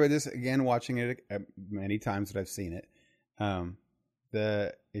enjoyed this. Again, watching it many times that I've seen it.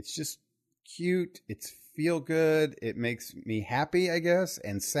 It's just cute. It's feel good. It makes me happy, I guess,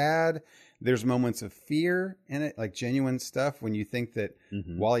 and sad. There's moments of fear in it, like genuine stuff when you think that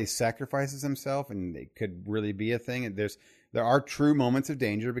Wally sacrifices himself and it could really be a thing. There are true moments of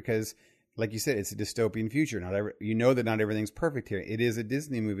danger because, like you said, it's a dystopian future. That not everything's perfect here. It is a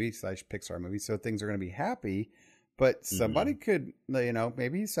Disney movie / Pixar movie, so things are going to be happy. But somebody could,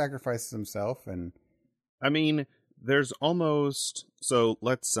 maybe he sacrifices himself. And I mean, there's almost, so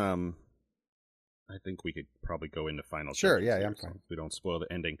let's I think we could probably go into final. Sure, yeah, I'm fine. So we don't spoil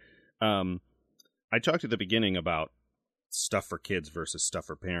the ending. I talked at the beginning about stuff for kids versus stuff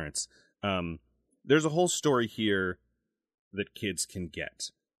for parents. There's a whole story here that kids can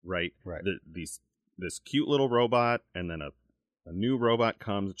get, right? Right. This cute little robot, and then a new robot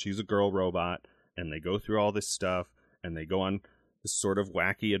comes. She's a girl robot, and they go through all this stuff, and they go on this sort of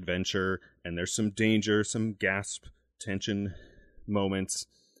wacky adventure, and there's some danger, some gasp, tension moments,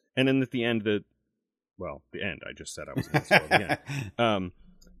 and then at the end, the end. I just said I was going to spoil the end.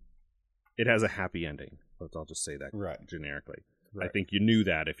 It has a happy ending. I'll just say that generically. Right. I think you knew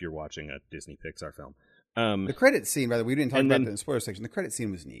that if you're watching a Disney Pixar film. The credit scene, by the way, we didn't talk about that in the spoiler section. The credit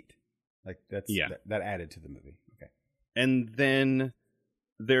scene was neat. Like that added to the movie. Okay. And then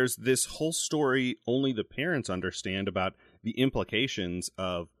there's this whole story only the parents understand about the implications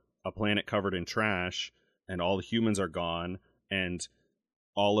of a planet covered in trash and all the humans are gone and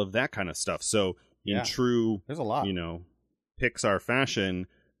all of that kind of stuff. So in true, there's a lot, Pixar fashion,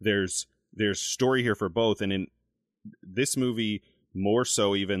 there's story here for both. And in this movie, more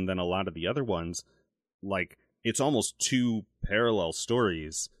so even than a lot of the other ones, like it's almost two parallel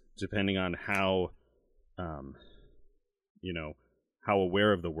stories depending on how, how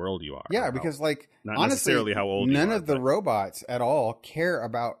aware of the world you are. Yeah, because like not honestly, necessarily how old none you are, of the robots at all care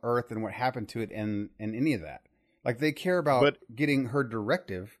about Earth and what happened to it and any of that. Like they care about getting her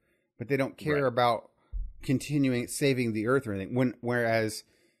directive, but they don't care about continuing saving the Earth or anything. Whereas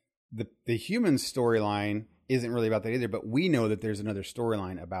the human storyline isn't really about that either. But we know that there's another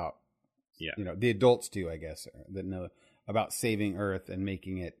storyline about, the adults do, I guess, that know about saving Earth and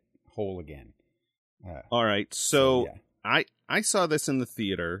making it whole again. All right, so I saw this in the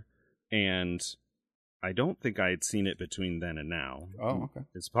theater, and I don't think I had seen it between then and now. Oh, okay.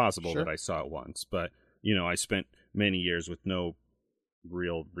 It's possible that I saw it once, but I spent many years with no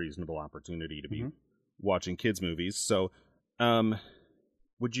real reasonable opportunity to be Mm-hmm. watching kids movies. So,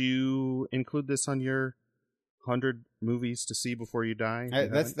 would you include this on your 100 movies to see before you die?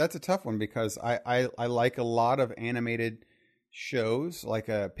 That's a tough one because I like a lot of animated shows, like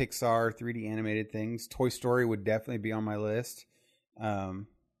Pixar 3D animated things. Toy Story would definitely be on my list. Would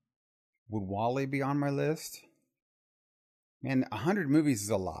WALL-E be on my list? Man, 100 movies is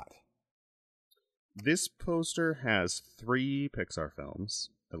a lot. This poster has 3 Pixar films,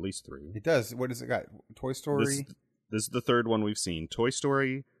 at least 3. It does. What does it got? Toy Story? This is the third one we've seen. Toy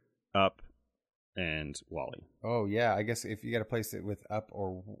Story, Up, and WALL-E. Oh, yeah. I guess if you got to place it with Up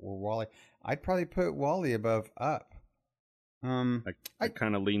or WALL-E, I'd probably put WALL-E above Up. I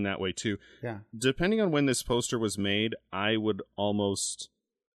kind of lean that way, too. Yeah. Depending on when this poster was made, I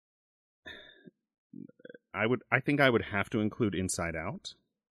think I would have to include Inside Out.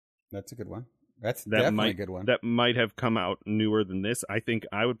 That's a good one. That's definitely a good one. That might have come out newer than this. I think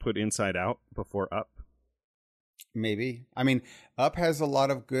I would put Inside Out before Up. Maybe. I mean, Up has a lot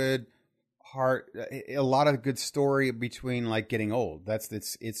of good a lot of good story between like getting old. That's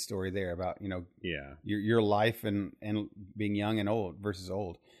its story there about, your life and being young and old versus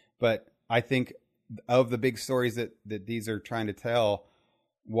old. But I think of the big stories that these are trying to tell,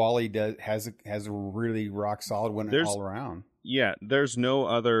 WALL-E has a really rock solid one all around. Yeah, there's no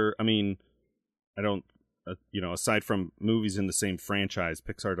other. I mean, I don't. Aside from movies in the same franchise,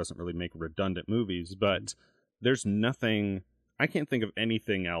 Pixar doesn't really make redundant movies. But there's nothing. I can't think of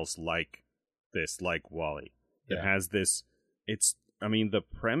anything else like this, like WALL-E, that has this. It's. I mean, the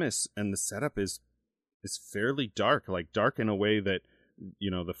premise and the setup is fairly dark. Like dark in a way that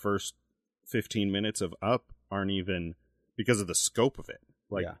the first 15 minutes of Up aren't even because of the scope of it.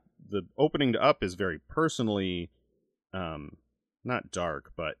 Like the opening to Up is very personally, not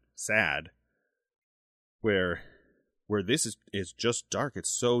dark but sad. Where this is just dark. It's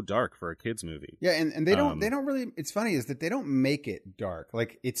so dark for a kids movie. Yeah, and they don't really. It's funny is that they don't make it dark.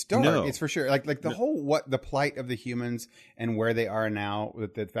 Like it's dark. No. It's for sure. Like the whole the plight of the humans and where they are now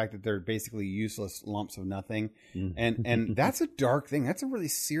with the fact that they're basically useless lumps of nothing, and that's a dark thing. That's a really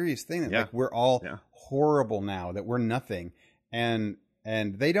serious thing. That like we're all horrible now. That we're nothing, and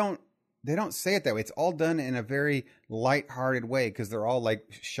they don't say it that way. It's all done in a very lighthearted way because they're all like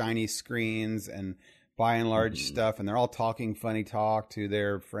shiny screens and by and large stuff, and they're all talking funny talk to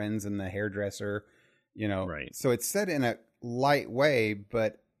their friends in the hairdresser, Right. So it's said in a light way,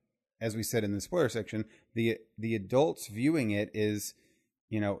 but as we said in the spoiler section, the adults viewing it is,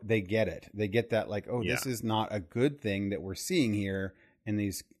 they get it. They get that like, this is not a good thing that we're seeing here in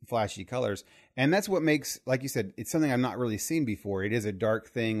these flashy colors. And that's what makes, like you said, it's something I've not really seen before. It is a dark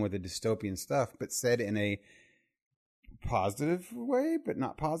thing with a dystopian stuff, but said in a positive way, but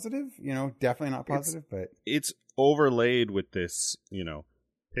not positive, definitely not positive, but it's overlaid with this,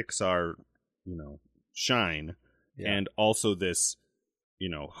 Pixar, shine, and also this,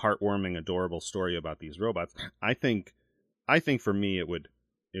 heartwarming, adorable story about these robots. I think for me, it would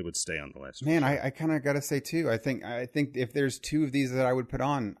stay on the list. Man, I kind of got to say too, I think if there's 2 of these that I would put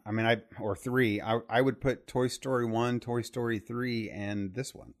on, I mean, or 3, I would put Toy Story 1, Toy Story 3, and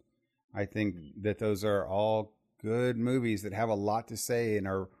this one. I think that those are all good movies that have a lot to say and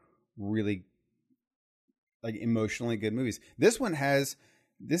are really like emotionally good movies. This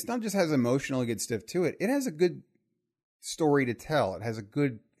not just has emotionally good stuff to it. It has a good story to tell. It has a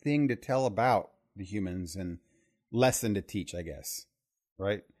good thing to tell about the humans and lesson to teach, I guess.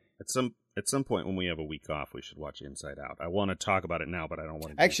 Right? At some point when we have a week off, we should watch Inside Out. I want to talk about it now, but I don't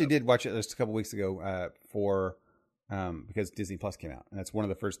want to. I actually did watch it just a couple weeks ago because Disney Plus came out, and that's one of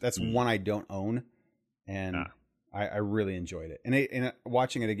the first. That's one I don't own, and I really enjoyed it. And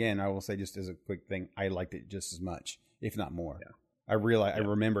watching it again, I will say just as a quick thing, I liked it just as much, if not more. Yeah. I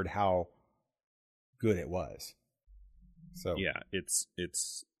remembered how good it was. So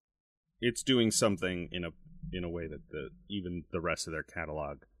it's doing something in a way that even the rest of their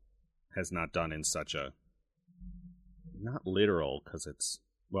catalog has not done in such a not literal because it's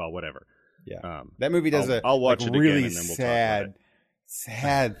whatever. Yeah, that movie does I'll watch it really again and then we'll talk about it.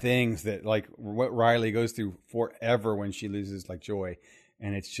 Sad things that like what Riley goes through forever when she loses like Joy,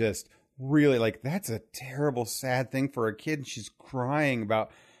 and it's just really like that's a terrible sad thing for a kid, and she's crying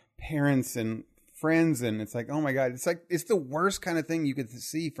about parents and friends, and it's like, oh my god, it's the worst kind of thing you could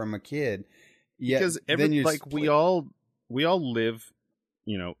see from a kid. Because we all live,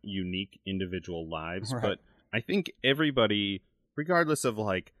 unique individual lives, right. But I think everybody, regardless of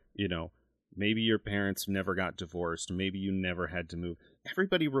like, maybe your parents never got divorced, maybe you never had to move.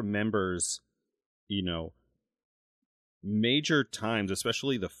 Everybody remembers, major times,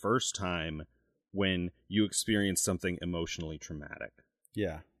 especially the first time when you experience something emotionally traumatic.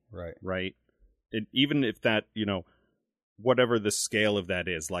 Yeah, right. Right? Even if that, whatever the scale of that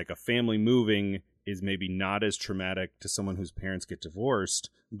is, like a family moving is maybe not as traumatic to someone whose parents get divorced,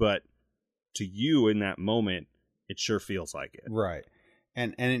 but to you in that moment, it sure feels like it. Right.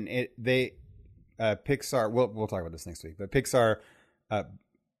 And Pixar, we'll talk about this next week, but Pixar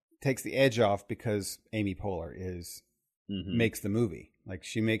takes the edge off because Amy Poehler makes the movie. Like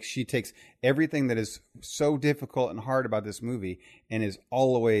she takes everything that is so difficult and hard about this movie and is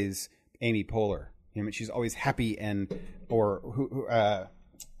always Amy Poehler. She's always happy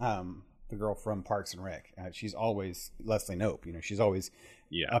the girl from Parks and Rec. She's always Leslie Knope. She's always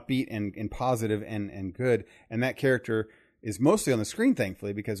upbeat and positive and good. And that character is mostly on the screen,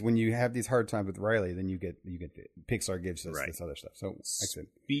 thankfully, because when you have these hard times with Riley, then you get Pixar gives us this other stuff. So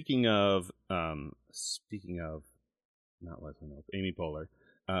speaking of not Leslie Knope, Amy Poehler,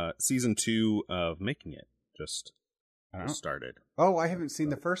 season 2 of Making It just started. Oh, I haven't seen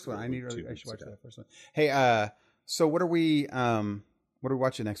the first one. I should watch that first one. Hey, so what are we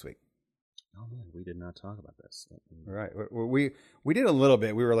watching next week? Oh man, we did not talk about this. All right, we did a little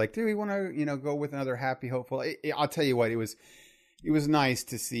bit. We were like, do we want to go with another happy, hopeful? I'll tell you what, it was nice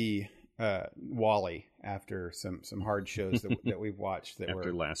to see Wall-E after some hard shows that we've watched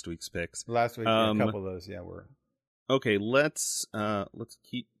after last week's picks. Last week, a couple of those, were okay. Let's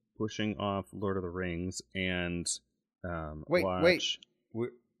keep pushing off Lord of the Rings and wait.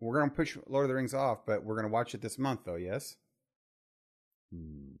 We're gonna push Lord of the Rings off, but we're gonna watch it this month, though. Yes.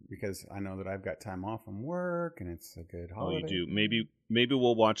 Because I know that I've got time off from work and it's a good holiday. Oh, you do? Maybe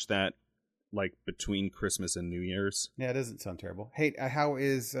we'll watch that like between Christmas and New Year's. Yeah, it doesn't sound terrible. Hey, how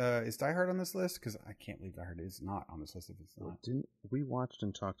is Die Hard on this list? Because I can't believe Die Hard is not on this list if it's not. We watched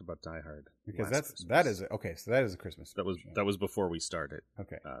and talked about Die Hard because that is a Christmas. That was before we started.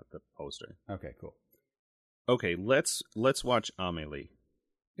 Okay, the poster. Okay, cool. Okay, let's watch Amélie.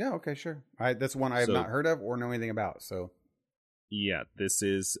 Yeah. Okay, sure. That's one I have not heard of or know anything about. So. Yeah, this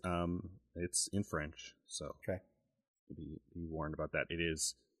is it's in French, so okay. Be warned about that. It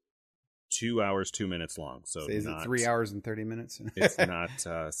is 2 hours 2 minutes long. So is it 3 hours and 30 minutes? It's not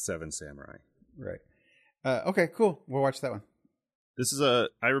Seven Samurai. Right. Okay, cool. We'll watch that one. This is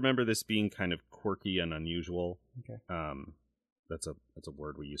I remember this being kind of quirky and unusual. Okay. That's a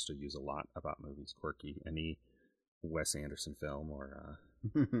word we used to use a lot about movies. Quirky. Any Wes Anderson film or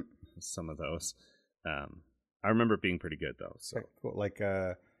some of those. I remember it being pretty good, though. So okay, cool. Like,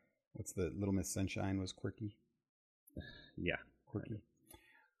 what's the Little Miss Sunshine was quirky? Yeah. Quirky.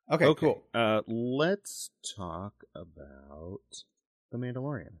 Okay, cool. Let's talk about The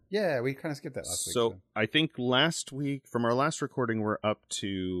Mandalorian. Yeah, we kind of skipped that last week. So I think last week, from our last recording, we're up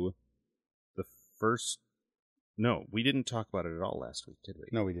to the first... No, we didn't talk about it at all last week, did we?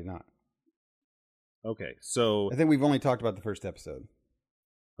 No, we did not. Okay, so... I think we've only talked about the first episode.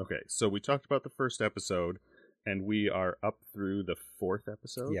 Okay, so we talked about the first episode... And we are up through the 4th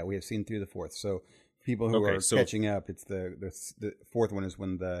episode? Yeah, we have seen through the 4th. So people who are catching up, it's the 4th one is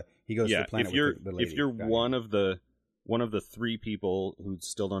when he goes to the planet with the lady. If you're one of the 3 people who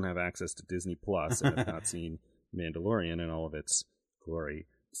still don't have access to Disney Plus and have not seen Mandalorian in all of its glory,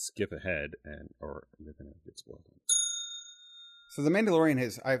 skip ahead or you're going to get spoiled. So The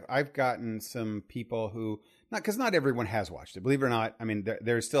Mandalorian I've gotten some people who, because not everyone has watched it. Believe it or not, I mean,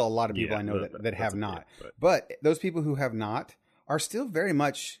 there's still a lot of people I know that have not. But those people who have not are still very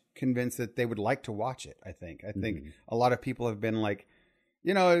much convinced that they would like to watch it, I think. I think a lot of people have been like,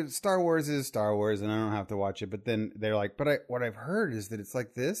 Star Wars is Star Wars and I don't have to watch it. But then they're like, what I've heard is that it's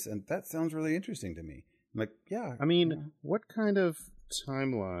like this and that sounds really interesting to me. I'm like, yeah. I mean, what kind of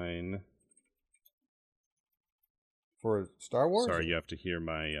timeline... For Star Wars? Sorry, you have to hear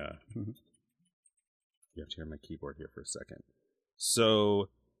my you have to hear my keyboard here for a second. So,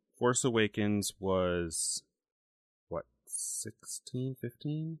 Force Awakens was what, 16,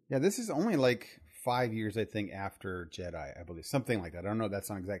 15? Yeah, this is only like 5 years, I think, after Jedi, I believe, something like that. I don't know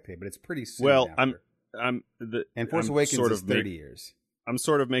that's not exact date, but it's pretty soon. Well, after. And Force Awakens is 30 years. I'm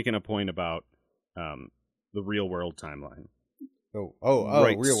sort of making a point about the real world timeline.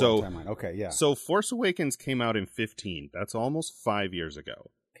 Right. Real world timeline. Okay, yeah. So Force Awakens came out in 15. That's almost 5 years ago.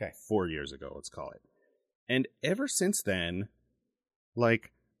 Okay. 4 years ago, let's call it. And ever since then,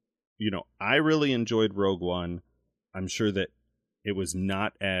 I really enjoyed Rogue One. I'm sure that it was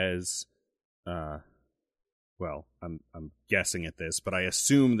not as, well, I'm guessing at this, but I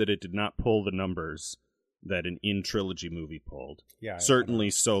assume that it did not pull the numbers that an in-trilogy movie pulled. Yeah.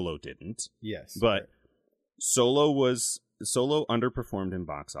 Certainly Solo didn't. Yes. But right. Solo underperformed in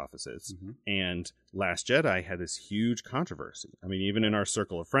box offices, and Last Jedi had this huge controversy. I mean, even in our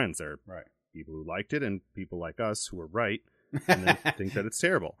circle of friends, there are people who liked it and people like us who were right. and then think that it's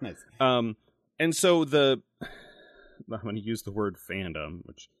terrible. Nice. And so I'm going to use the word fandom,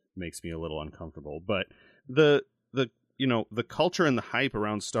 which makes me a little uncomfortable, but the culture and the hype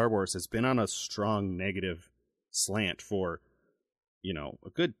around Star Wars has been on a strong negative slant for, a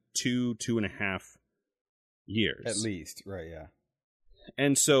good 2.5 years. At least, right, yeah.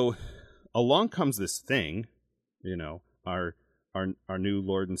 And so along comes this thing, our new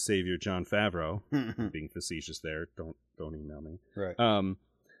Lord and Savior, Jon Favreau, being facetious there, don't email me. Right.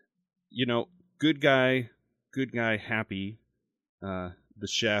 Good guy, happy, the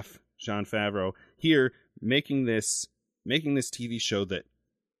chef, Jon Favreau, here making this TV show that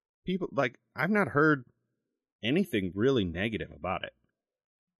people, like, I've not heard anything really negative about it.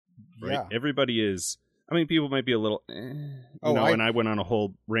 Right? Yeah. Everybody is, people might be a little, and I went on a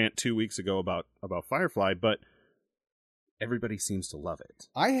whole rant 2 weeks ago about Firefly, but everybody seems to love it.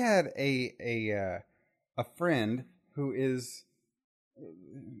 I had a friend who is,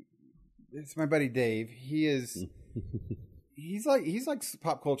 it's my buddy Dave. He is, he's like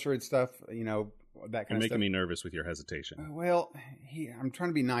pop culture and stuff, that kind of stuff. You're making me nervous with your hesitation. Well, I'm trying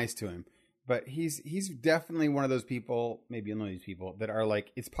to be nice to him, but he's definitely one of those people, maybe one of these people that are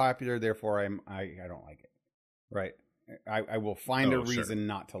like, it's popular, therefore I don't like it. Right. I will find a reason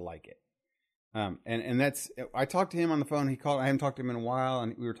not to like it. And that's, I talked to him on the phone. He called, I haven't talked to him in a while,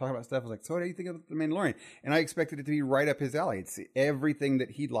 and we were talking about stuff. I was like, so what do you think of The Mandalorian? And I expected it to be right up his alley. It's everything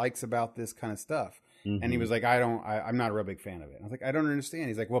that he likes about this kind of stuff. Mm-hmm. And he was like, I'm not a real big fan of it. And I was like, I don't understand.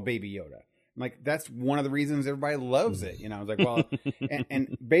 He's like, well, Baby Yoda. I'm like, that's one of the reasons everybody loves it. I was like, well,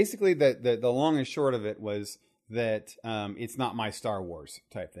 and basically the long and short of it was that it's not my Star Wars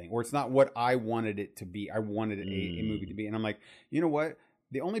type thing, or it's not what I wanted it to be. I wanted a movie to be. And I'm like, you know what?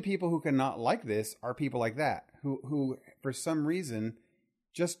 The only people who cannot like this are people like that, who for some reason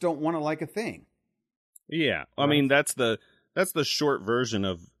just don't want to like a thing. Yeah. Right? I mean, that's the short version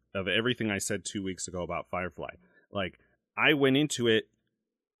of everything I said 2 weeks ago about Firefly. Like, I went into it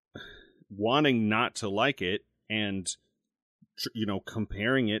wanting not to like it and,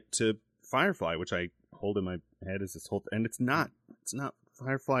 comparing it to Firefly, which I hold in my head as this whole, and it's not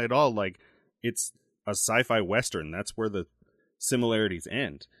Firefly at all. Like, it's a sci-fi Western. That's where the similarities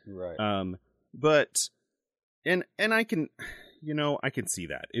end. Right. But I can, I can see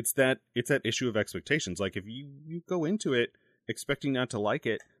that. It's that issue of expectations. Like, if you go into it expecting not to like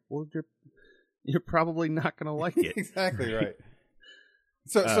it, well, you're probably not going to like it. Exactly right.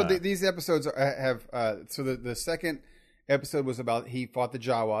 So these episodes have the second episode was about he fought the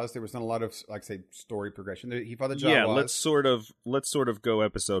Jawas. There was not a lot of, like, say, story progression. He fought the Jawas. Yeah, let's sort of go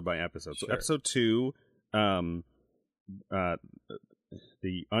episode by episode. So episode 2, the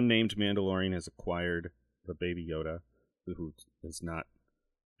unnamed Mandalorian has acquired the Baby Yoda, who has not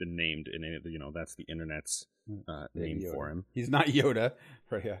been named in any. That's the internet's name Yoda. For him. He's not Yoda,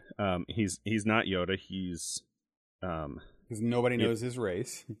 right? Yeah. He's not Yoda. He's because nobody knows his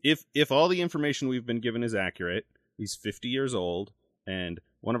race. If all the information we've been given is accurate, he's 50 years old, and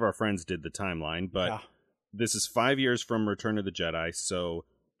one of our friends did the timeline, but this is 5 years from Return of the Jedi, so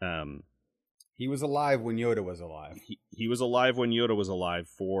he was alive when Yoda was alive. He was alive when Yoda was alive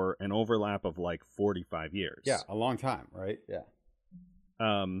for an overlap of like 45 years. Yeah, a long time, right? Yeah.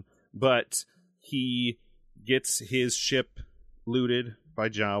 But he gets his ship looted by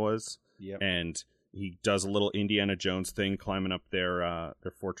Jawas, and he does a little Indiana Jones thing, climbing up their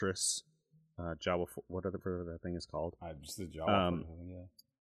fortress. Jawa, whatever that thing is called. Just the Jawa.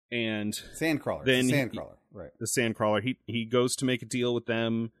 And Sandcrawler. Then Sandcrawler, right? The Sandcrawler. He goes to make a deal with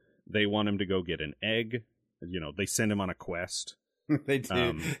them. They want him to go get an egg. They send him on a quest. They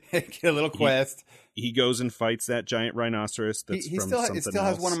do. Get a little quest. He goes and fights that giant rhinoceros. That's he from still, something it still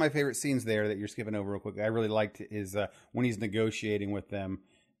else. has one of my favorite scenes there that you're skipping over real quick. I really liked is when he's negotiating with them.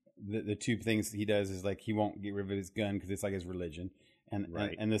 The two things he does is, like, he won't get rid of his gun because it's like his religion.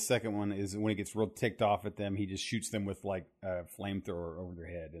 And the second one is when he gets real ticked off at them, he just shoots them with, like, a flamethrower over their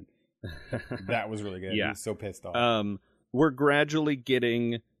head. And that was really good. Yeah. He's so pissed off. We're gradually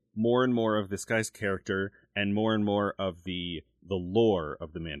getting more and more of this guy's character and more of the lore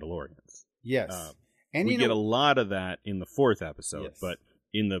of the Mandalorians. Yes. And we get a lot of that in the 4th episode, yes. But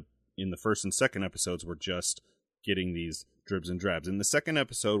in the first and second episodes, we're just getting these dribs and drabs. In the second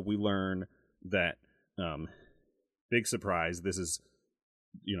episode, we learn that, big surprise, this is,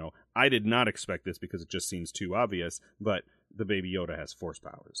 I did not expect this because it just seems too obvious, but the Baby Yoda has force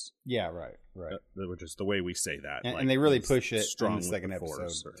powers. Yeah, right. Which is the way we say that. And they really push it in the second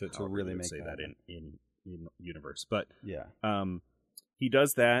episode to really make say that in universe. But yeah, he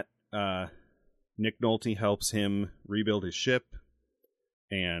does that. Nick Nolte helps him rebuild his ship,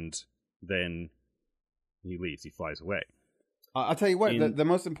 and then he leaves. He flies away. I'll tell you what, the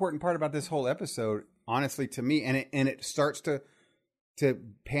most important part about this whole episode, honestly, to me, and it starts to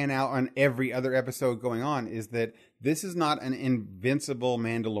pan out on every other episode going on, is that this is not an invincible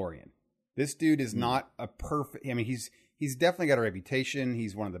Mandalorian. This dude is not a perfect. I mean, he's definitely got a reputation.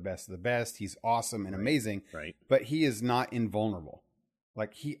 He's one of the best. He's awesome and amazing. Right. But he is not invulnerable.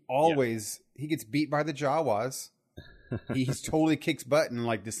 Like he always he gets beat by the Jawas. He's totally kicks butt and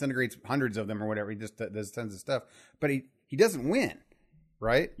like disintegrates hundreds of them or whatever. He just does tons of stuff. But he doesn't win.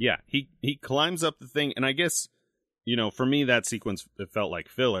 Right? Yeah. He climbs up the thing, and I guess, for me that sequence, it felt like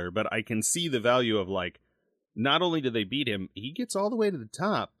filler, but I can see the value of like, not only do they beat him, he gets all the way to the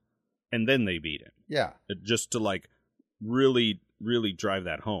top. And then they beat him. Yeah. Just to like really, really drive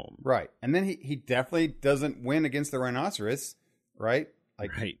that home. Right. And then he definitely doesn't win against the rhinoceros, right?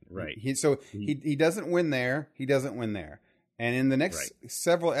 Like right. He doesn't win there. He doesn't win there. And in the next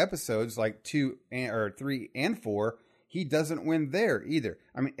several episodes, like 2 or 3 and 4, he doesn't win there either.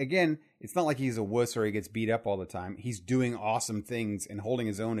 I mean, again, it's not like he's a wuss or he gets beat up all the time. He's doing awesome things and holding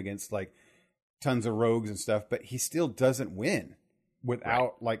his own against like tons of rogues and stuff, but he still doesn't win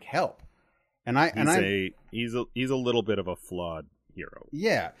without like help. And he's a little bit of a flawed hero.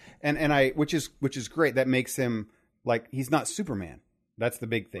 Yeah. And which is great. That makes him like, he's not Superman. That's the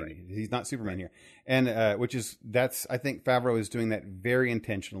big thing. Right. He's not Superman here. And I think Favreau is doing that very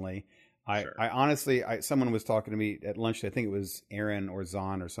intentionally. I honestly, someone was talking to me at lunch. I think it was Aaron or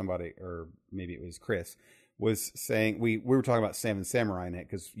Zahn or somebody, or maybe it was Chris, was saying, we were talking about Seven Samurai in it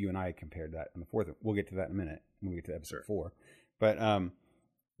because you and I compared that on the 4th. We'll get to that in a minute when we get to episode 4. But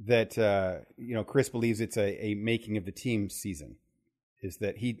Chris believes it's a making of the team season. Is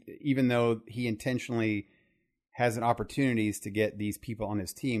that even though he intentionally has an opportunities to get these people on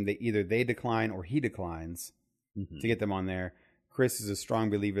his team, they decline or he declines to get them on there. Chris is a strong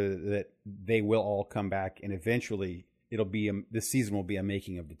believer that they will all come back, and eventually this season will be a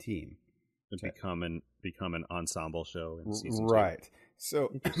making of the team. Become an ensemble show in season 2. Right.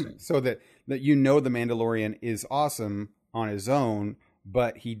 So that the Mandalorian is awesome on his own,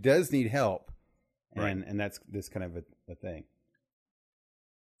 but he does need help, and that's this kind of a thing.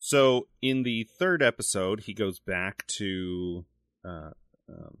 So in the 3rd episode, he goes back to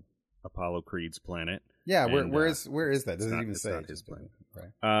Apollo Creed's planet. Yeah, where is that? Does it even say? Not his planet.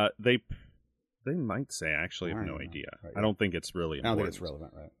 Right. They might say. I actually have no idea. Right, I don't think it's really important. I don't think it's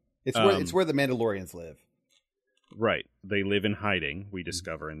relevant. Right. It's where the Mandalorians live. Right. They live in hiding. We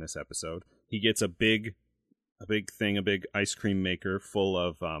discover in this episode. He gets a big ice cream maker full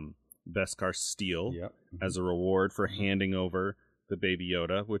of Beskar steel as a reward for handing over the Baby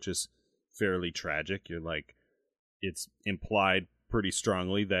Yoda, which is fairly tragic. You're like, it's implied pretty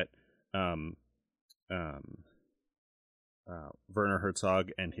strongly that Werner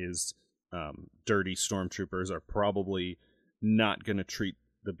Herzog and his dirty stormtroopers are probably not going to treat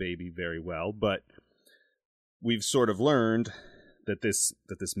the baby very well, but we've sort of learned that this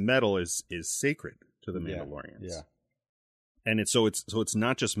metal is sacred to the Mandalorians. Yeah. And it's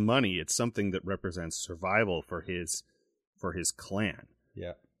not just money, it's something that represents survival for his clan.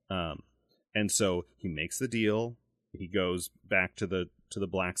 Yeah. And so he makes the deal. He goes back to the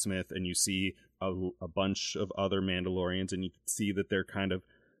blacksmith, and you see a bunch of other Mandalorians, and you can see that they're kind of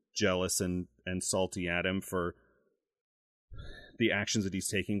jealous and salty at him for the actions that he's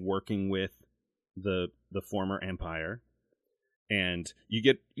taking, working with the former Empire. And you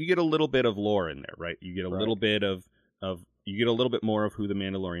get a little bit of lore in there, right? You get a little bit of you get a little bit more of who the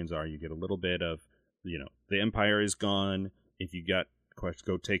Mandalorians are. You get a little bit of, the Empire is gone. If you got questions,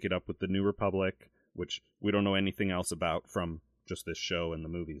 go take it up with the New Republic, which we don't know anything else about from just this show and the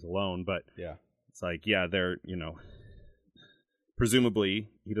movies alone. But it's like, they're, presumably,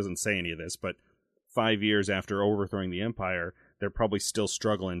 he doesn't say any of this, but 5 years after overthrowing the Empire, they're probably still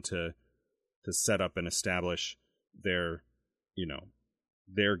struggling to set up and establish their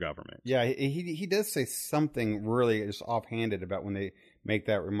government. Yeah, he does say something really just offhanded about when they make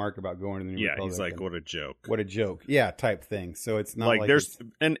that remark about going to the New Republic. He's like, what a joke. What a joke. Yeah, type thing. So it's not like there's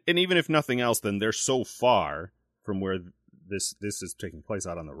and even if nothing else, then they're so far from where this is taking place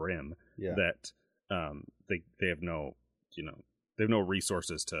out on the rim that they have no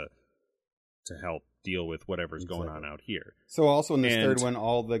resources to help deal with whatever's going on out here. So also in this third one,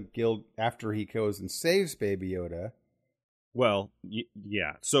 all the guild, after he goes and saves Baby Yoda. Well,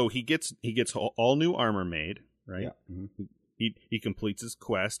 yeah. So he gets all new armor made, right? Yeah. Mm-hmm. He completes his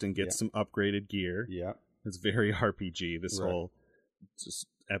quest and gets some upgraded gear. Yeah. It's very RPG. This whole just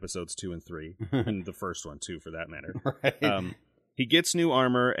episodes 2 and 3, and the first one too, for that matter. Right. He gets new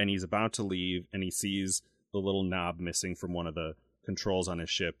armor and he's about to leave, and he sees the little knob missing from one of the controls on his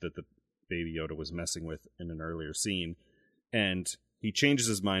ship that the Baby Yoda was messing with in an earlier scene. and he changes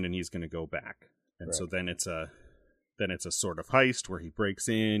his mind and he's going to go back. And so then it's a sort of heist where he breaks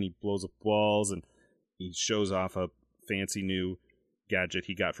in, he blows up walls, and he shows off a fancy new gadget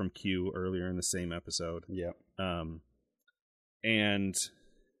he got from Q earlier in the same episode. Yep.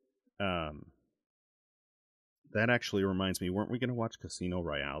 That actually reminds me, weren't we going to watch Casino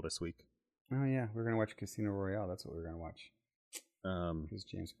Royale this week? Oh yeah, we're going to watch Casino Royale. That's what we're going to watch. Because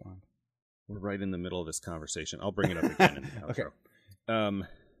James Bond. We're right in the middle of this conversation. I'll bring it up again in the outro. Okay.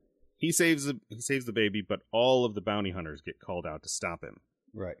 He saves the baby, but all of the bounty hunters get called out to stop him.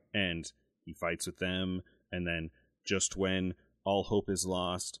 Right. And he fights with them, and then just when all hope is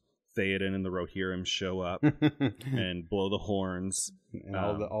lost, Theoden and the Rohirrim show up and blow the horns. And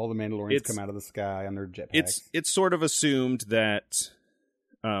all the Mandalorians come out of the sky on their jetpacks. It's sort of assumed that,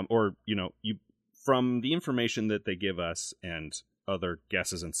 you from the information that they give us and other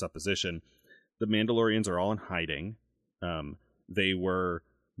guesses and supposition, the Mandalorians are all in hiding. They were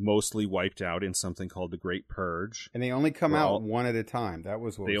mostly wiped out in something called the Great Purge. And they only come out one at a time. That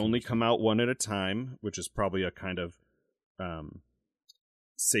was what they only come out one at a time, which is probably a kind of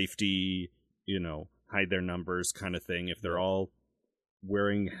safety, hide their numbers kind of thing. If they're all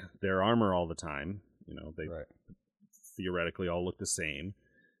wearing their armor all the time, they theoretically all look the same.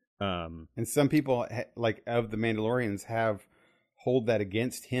 And some people, like of the Mandalorians, hold that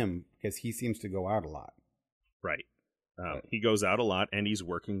against him because he seems to go out a lot. Right. He goes out a lot, and he's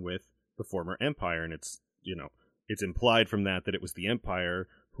working with the former Empire, and it's implied from that it was the Empire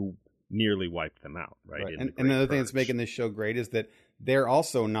who nearly wiped them out, right? And another thing that's making this show great is that they're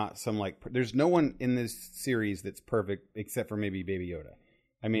also not there's no one in this series that's perfect except for maybe Baby Yoda.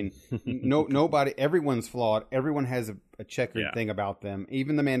 I mean, nobody, everyone's flawed. Everyone has a checkered thing about them.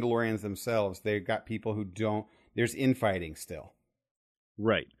 Even the Mandalorians themselves, they've got people who there's infighting still.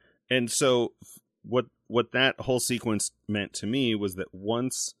 Right. And so what that whole sequence meant to me was that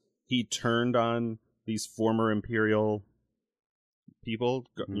once he turned on these former Imperial people,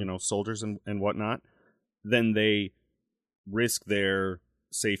 soldiers and whatnot, then they risk their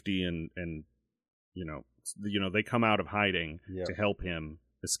safety and they come out of hiding to help him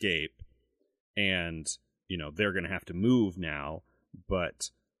escape, and they're going to have to move now, but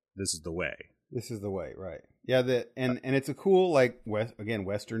this is the way. This is the way, right? Yeah, and it's a cool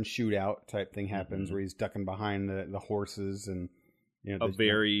Western shootout type thing happens where he's ducking behind the horses, and a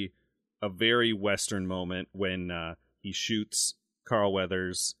very Western moment when he shoots Carl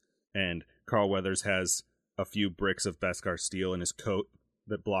Weathers, and Carl Weathers has a few bricks of Beskar steel in his coat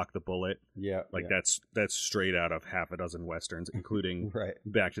that block the bullet. Yeah, that's straight out of half a dozen Westerns, including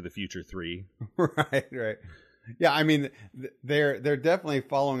Back to the Future 3. Right. Yeah, I mean, they're definitely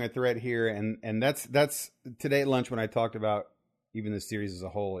following a thread here, and that's today at lunch when I talked about even the series as a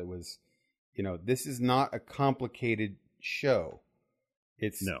whole. It was, this is not a complicated show.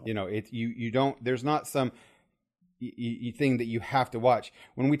 It's you don't. There's not some thing that you have to watch.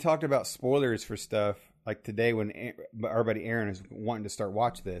 When we talked about spoilers for stuff like today, when our buddy Aaron is wanting to start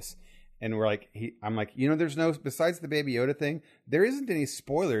watch this. And we're like, I'm like, there's besides the Baby Yoda thing, there isn't any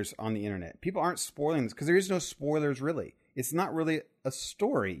spoilers on the internet. People aren't spoiling this because there is no spoilers really. It's not really a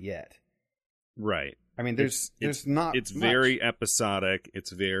story yet. Right. I mean, there's not. It's much. Very episodic.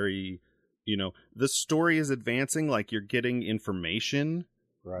 It's very, the story is advancing, like you're getting information,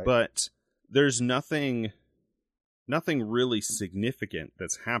 right? But there's nothing really significant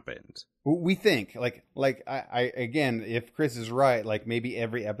that's happened. We think I again, if Chris is right, like maybe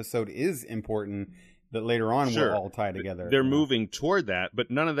every episode is important that later on will all tie together. They're moving toward that,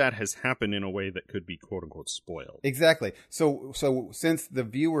 but none of that has happened in a way that could be quote unquote spoiled. Exactly. So since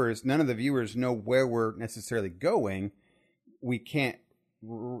none of the viewers know where we're necessarily going, we can't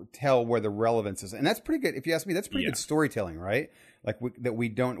tell where the relevance is, and that's pretty good. If you ask me, that's pretty good storytelling, right? Like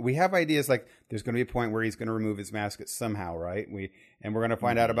we have ideas like there's going to be a point where he's going to remove his mask somehow, right? We're going to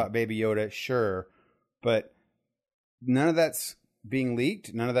find out about Baby Yoda, sure, but none of that's being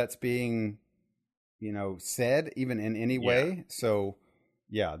leaked. None of that's being, said even in any way. So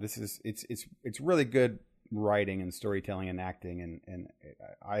it's really good writing and storytelling and acting, and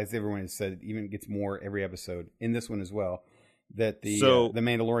as everyone has said, it even gets more every episode in this one as well. That the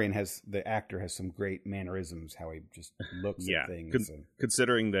Mandalorian the actor has some great mannerisms, how he just looks at things.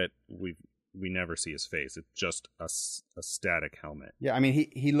 Considering that we never see his face, it's just a static helmet. Yeah, I mean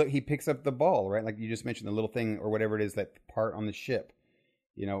he picks up the ball, right? Like you just mentioned, the little thing or whatever it is, that part on the ship.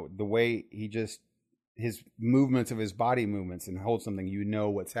 The way he just his movements of his body movements and holds something,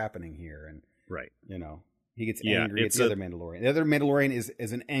 what's happening here, and right, he gets angry at the other Mandalorian. The other Mandalorian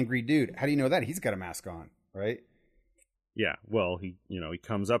is an angry dude. How do you know that? He's got a mask on, right? Yeah, well, he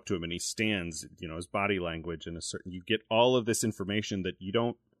comes up to him and he stands, his body language and you get all of this information that you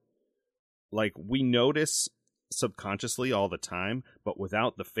don't, like, we notice subconsciously all the time, but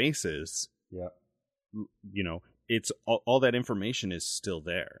without the faces, it's all that information is still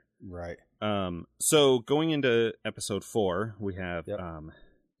there. Right. So going into episode 4, we have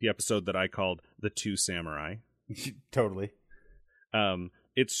the episode that I called The Two Samurai. Totally. From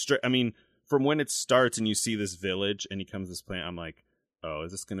when it starts and you see this village and he comes to this planet, I'm like, oh,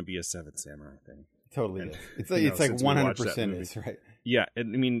 is this going to be a Seven Samurai thing? Totally. And, it's like 100% is, right? Yeah.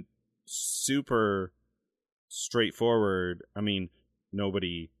 And super straightforward.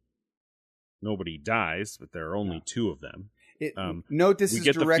 Nobody dies, but there are only 2 of them. Note this is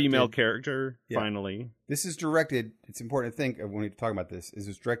directed. We get the female character, finally. This is directed, it's important to think of when we talk about this,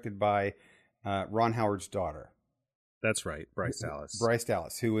 is directed by Ron Howard's daughter. That's right, Bryce Dallas. Bryce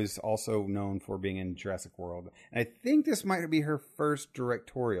Dallas, who is also known for being in Jurassic World. And I think this might be her first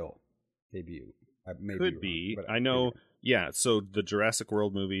directorial debut. Could be. I know, so the Jurassic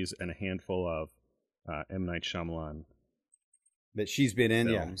World movies and a handful of M. Night Shyamalan that she's been in,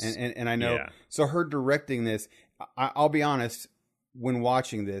 films. And I know. Yeah. So her directing this, I'll be honest, when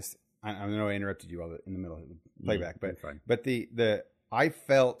watching this, I know I interrupted you all in the middle of the playback, but I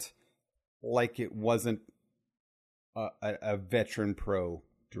felt like it wasn't a veteran pro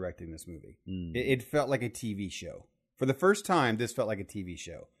directing this movie. It felt like a TV show. For the first time, this felt like a TV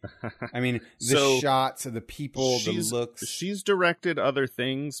show. The shots of the people, the looks. She's directed other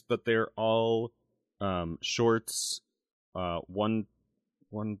things, but they're all shorts. One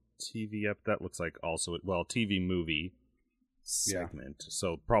TV that looks like also TV movie segment.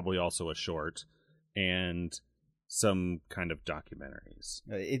 So probably also a short and some kind of documentaries.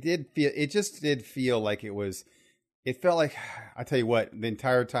 It just did feel like it was. It felt like, I tell you what, the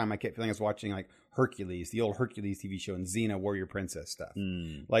entire time I kept feeling I was watching like Hercules, the old Hercules TV show, and Xena, Warrior Princess stuff.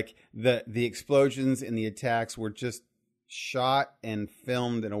 Like the explosions and the attacks were just shot and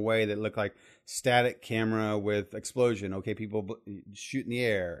filmed in a way that looked like static camera with explosion. Okay, people shoot in the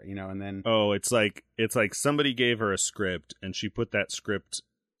air, and then it's like somebody gave her a script and she put that script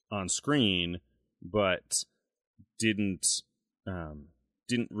on screen, but didn't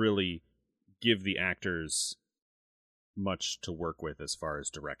really give the actors much to work with as far as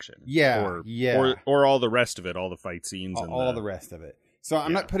direction. Or all the rest of it, all the fight scenes and all the rest of it. So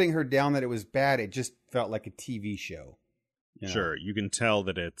I'm not putting her down that it was bad. It just felt like a TV show. Sure, you can tell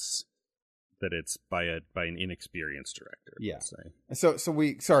that it's by an inexperienced director. Yeah. Let's say.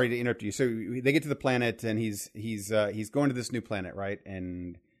 So sorry to interrupt you. So they get to the planet and he's going to this new planet, right?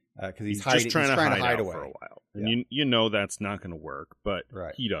 And because he's hiding, just trying to hide away for a while, and that's not going to work. But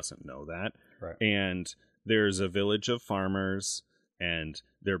he doesn't know that, right? And there's a village of farmers, and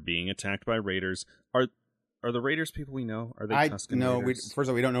they're being attacked by raiders. Are the raiders people we know? Are they Tusken raiders? First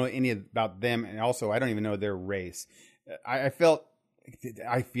of all, we don't know any about them, and also I don't even know their race. I feel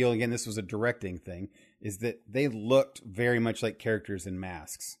again, this was a directing thing, is that they looked very much like characters in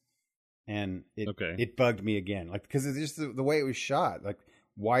masks, and it bugged me again, like because it's just the way it was shot, like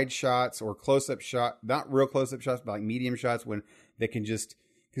wide shots or close-up shot, not real close-up shots, but like medium shots when they can just.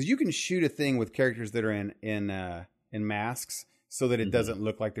 Because you can shoot a thing with characters that are in masks, so that it doesn't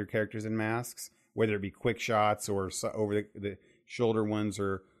look like they're characters in masks, whether it be quick shots or over the shoulder ones,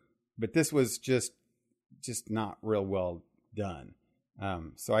 but this was just not real well done.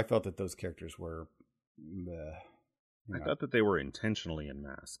 So I felt that those characters were. I thought that they were intentionally in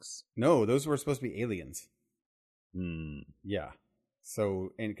masks. No, those were supposed to be aliens. Yeah.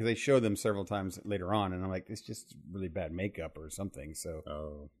 So, and because they show them several times later on, and I'm like, it's just really bad makeup or something.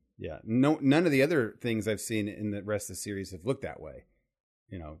 So, yeah, none of the other things I've seen in the rest of the series have looked that way.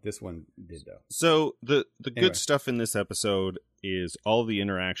 This one did though. So the good stuff in this episode is all the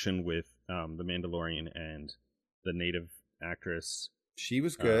interaction with the Mandalorian and the native actress. She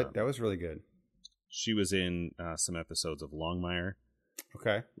was good. That was really good. She was in some episodes of Longmire.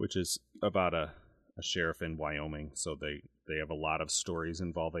 Okay, which is about a sheriff in Wyoming. So they have a lot of stories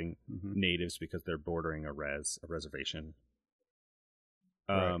involving natives because they're bordering a reservation.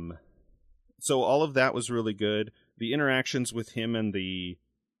 Right. So all of that was really good. The interactions with him and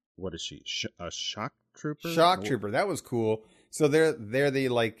what is she? A shock trooper? Shock trooper. That was cool. So they're the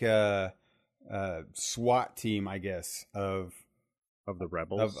like SWAT team, I guess, of the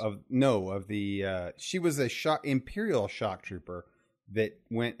rebels. Of the she was a Imperial shock trooper that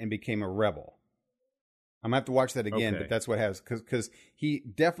went and became a rebel. I'm going to have to watch that again, but that's what happens. Because he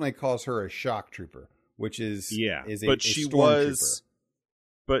definitely calls her a shock trooper, which is a stormtrooper.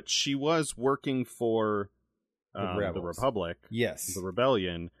 But she was working for the Republic, yes, the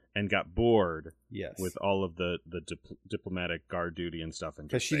rebellion, and got bored yes. with all of the diplomatic guard duty and stuff.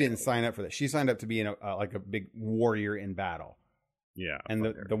 Because she didn't sign up for that. She signed up to be like a big warrior in battle. Yeah. And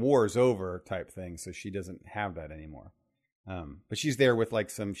the war is over type thing, so she doesn't have that anymore. But she's there with like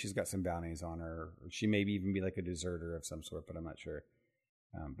she's got some bounties on her. Or she may even be like a deserter of some sort, but I'm not sure.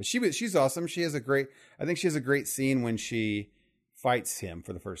 But she's awesome. I think she has a great scene when she fights him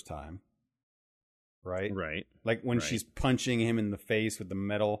for the first time. Right? Right. Like when she's punching him in the face with the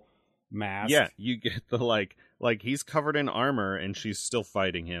metal mask. Yeah, you get the like he's covered in armor and she's still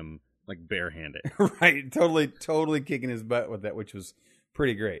fighting him like barehanded. Right. Totally kicking his butt with that, which was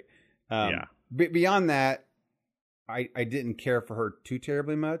pretty great. Yeah. Beyond that, I didn't care for her too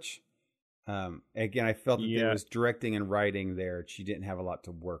terribly much. Again, I felt that there was directing and writing there. She didn't have a lot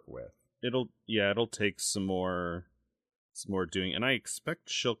to work with. It'll take some more doing, and I expect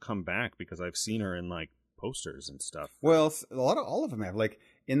she'll come back because I've seen her in like posters and stuff. Well, all of them have. Like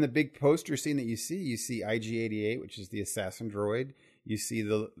in the big poster scene that you see IG-88, which is the assassin droid. You see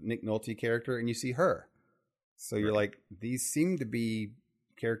the Nick Nolte character, and you see her. So you're like, these seem to be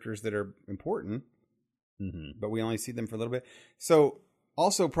characters that are important, but we only see them for a little bit. So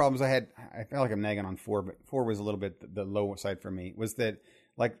also problems I felt like I'm nagging on 4, but 4 was a little bit the low side for me, was that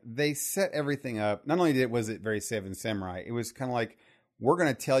like they set everything up. Not only was it very Seven Samurai, it was kind of like, we're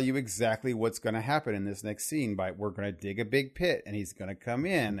going to tell you exactly what's going to happen in this next scene we're going to dig a big pit and he's going to come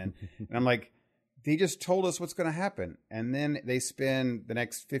in. And I'm like, they just told us what's going to happen. And then they spend the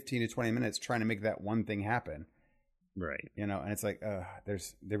next 15 to 20 minutes trying to make that one thing happen. Right. And it's like,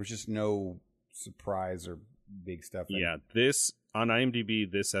 there was just no surprise or big stuff. Yeah. This on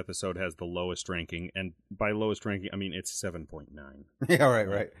IMDb, this episode has the lowest ranking. And by lowest ranking, I mean, it's 7.9. Yeah.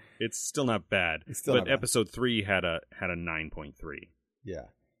 Right. It's still not bad. But episode 3 had a 9.3. Yeah.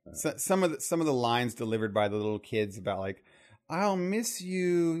 So, some of the lines delivered by the little kids about like, I'll miss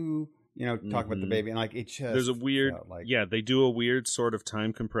you, talk about the baby, and like it just there's a weird they do a weird sort of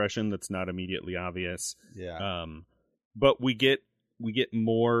time compression that's not immediately obvious. Yeah. But we get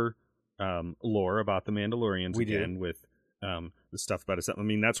more lore about the Mandalorians with the stuff about it. I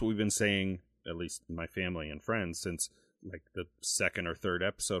mean, that's what we've been saying, at least my family and friends, since like the second or third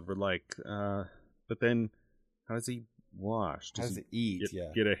episode. We're like, but then how does he wash? How does he eat?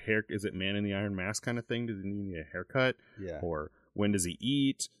 Get a hair? Is it Man in the Iron Mask kind of thing? Does he need a haircut? Yeah. Or when does he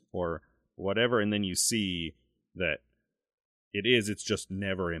eat? Or whatever. And then you see that it's just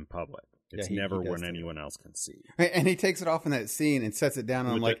never in public. It's never when anyone else can see. And he takes it off in that scene and sets it down.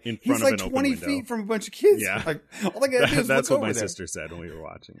 And I'm like, he's like 20 feet from a bunch of kids. Yeah. Like, all I gotta do is that's look what my over there. sister said when we were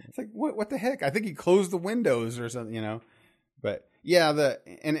watching it. It's like, what the heck? I think he closed the windows or something, But yeah,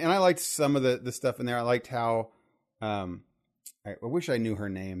 and I liked some of the stuff in there. I liked how, I wish I knew her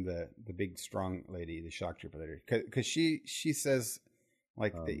name, the big strong lady, the shock trooper lady, because she says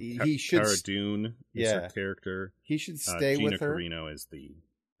like he should. Cara Dune is her character. He should stay with her. Gina Carano is the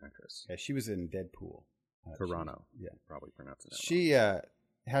actress. Yeah, she was in Deadpool. Carano. Yeah, probably pronouncing that. She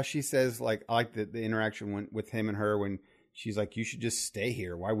how she says like, I like the interaction with him and her when she's like, you should just stay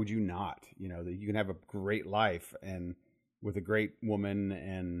here. Why would you not? That you can have a great life and with a great woman,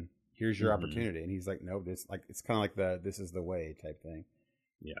 and here's your opportunity. And he's like, no, it's kind of like this is the way type thing.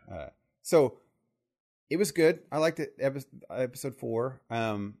 Yeah. So it was good. I liked it. Episode 4.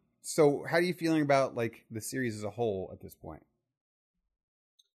 So how are you feeling about like the series as a whole at this point?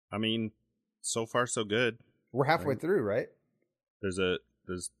 I mean, so far so good. We're halfway through, right? There's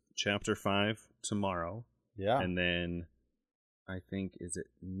chapter 5 tomorrow. Yeah. And then I think, is it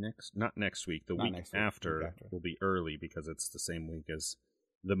not next week, the week after will be early because it's the same week as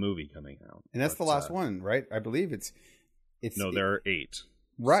the movie coming out. And that's the last one, right? I believe it's no, there are 8.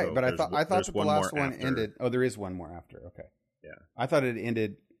 Right, so but I thought that the last one ended. Oh, there is one more after. Okay. Yeah. I thought it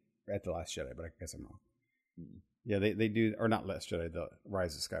ended at The Last Jedi, but I guess I'm wrong. Yeah, they do, or not Last Jedi, The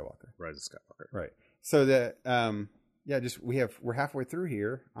Rise of Skywalker. Right. So we're halfway through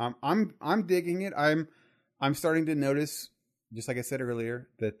here. I'm digging it. I'm starting to notice, just like I said earlier,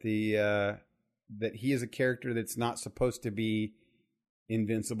 that that he is a character that's not supposed to be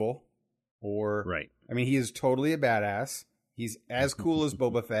invincible, or right. I mean, he is totally a badass. He's as cool as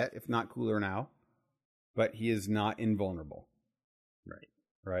Boba Fett, if not cooler now, but he is not invulnerable.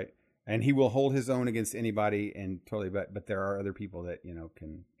 Right. And he will hold his own against anybody, and totally. But there are other people that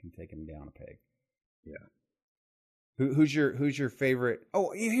can take him down a peg. Yeah. Who's your favorite?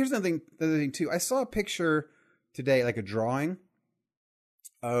 Oh, here's another thing too. I saw a picture today, like a drawing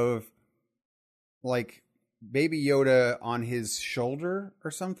of like Baby Yoda on his shoulder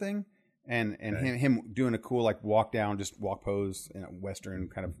or something, and him doing a cool like walk pose in a Western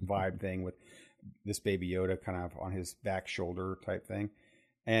kind of vibe thing with this Baby Yoda kind of on his back shoulder type thing.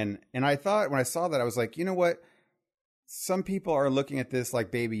 And I thought when I saw that, I was like, you know what? Some people are looking at this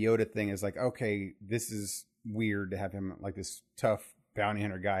like Baby Yoda thing as like, okay, this is weird to have him like this tough bounty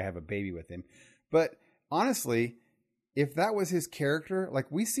hunter guy have a baby with him. But honestly, if that was his character, like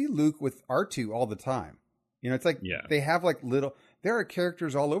we see Luke with R2 all the time. It's like they have like there are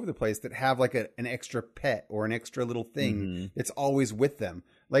characters all over the place that have like an extra pet or an extra little thing that's always with them.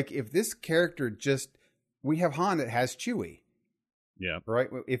 Like if this character we have Han that has Chewie. Yeah. Right.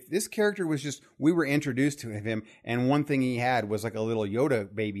 If this character was we were introduced to him and one thing he had was like a little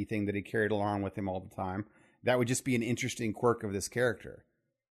Yoda baby thing that he carried along with him all the time, that would just be an interesting quirk of this character.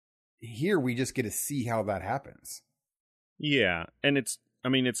 Here we just get to see how that happens. Yeah. And it's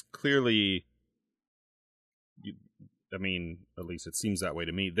clearly, at least it seems that way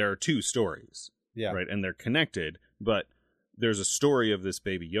to me. There are two stories. Yeah. Right. And they're connected, but there's a story of this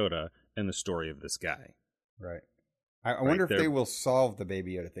Baby Yoda and the story of this guy. Right. I wonder if they will solve the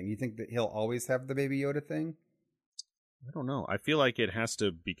Baby Yoda thing. You think that he'll always have the Baby Yoda thing? I don't know. I feel like it has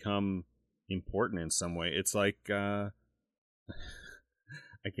to become important in some way. It's like, I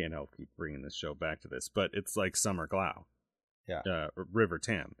can't help keep bringing this show back to this, but it's like Summer Glau. Yeah. River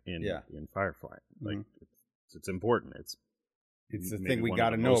Tam in Firefly. Like, it's important. It's the thing we got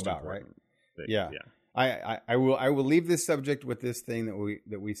to know about, right? Yeah. I will leave this subject with this thing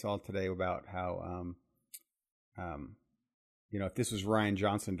that we saw today about how if this was Rian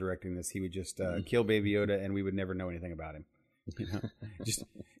Johnson directing this, he would just kill Baby Yoda and we would never know anything about him. Just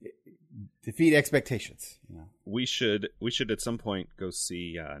defeat expectations. We should at some point go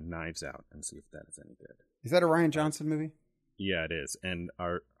see Knives Out and see if that is any good. Is that a Rian Johnson movie? Yeah, it is, and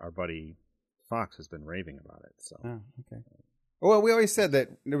our buddy Fox has been raving about it. So, okay. Well, we always said that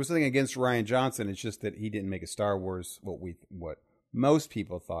there was something against Rian Johnson. It's just that he didn't make a Star Wars what most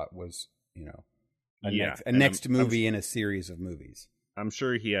people thought was a next movie in a series of movies. I'm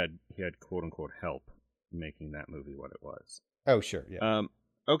sure he had quote unquote help making that movie what it was. Oh, sure, yeah.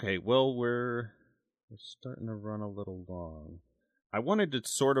 Okay, well we're starting to run a little long. I wanted to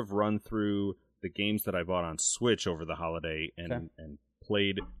sort of run through the games that I bought on Switch over the holiday and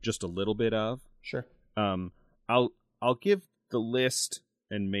played just a little bit of. Sure. I'll give the list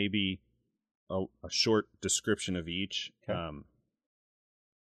and maybe a short description of each. Okay.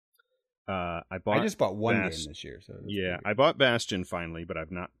 I just bought one game this year. So I bought Bastion finally, but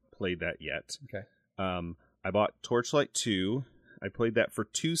I've not played that yet. Okay. I bought Torchlight 2. I played that for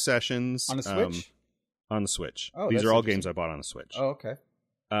 2 sessions. On the Switch? On the Switch. Oh, these are all games I bought on the Switch. Oh, okay.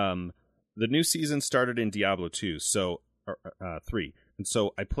 The new season started in Diablo 2, 3. And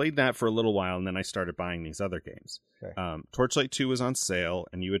so I played that for a little while, and then I started buying these other games. Okay. Torchlight 2 was on sale,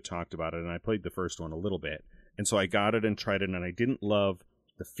 and you had talked about it, and I played the first one a little bit. And so I got it and tried it, and I didn't love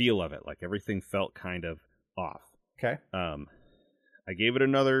the feel of it. Like, everything felt kind of off. Okay. I gave it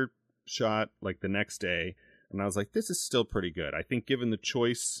another shot, like, the next day, and I was like, this is still pretty good. I think given the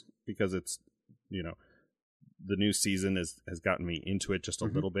choice, because it's, the new season has gotten me into it just a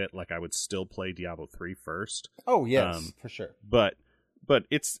little bit, like, I would still play Diablo 3 first. Oh, yes, for sure. But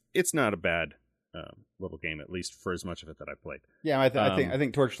it's not a bad little game, at least for as much of it that I played. Yeah, I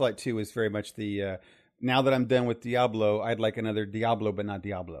think Torchlight 2 is very much the now that I'm done with Diablo, I'd like another Diablo, but not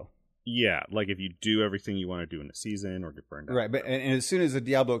Diablo. Yeah, like if you do everything you want to do in a season or get burned out. Right, but and as soon as the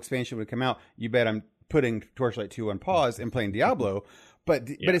Diablo expansion would come out, you bet I'm putting Torchlight 2 on pause and playing Diablo, but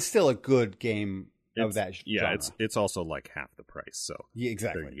it's still a good game of that genre. Yeah, it's also like half the price, so. Yeah,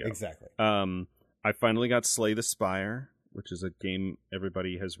 exactly. I finally got Slay the Spire, which is a game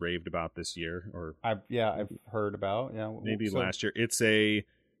everybody has raved about this year, or I've heard about. Yeah, maybe last year. It's a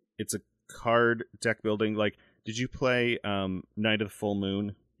card deck building. Like, did you play Night of the Full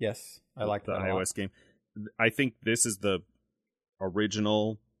Moon? Yes, I like the that iOS game. I think this is the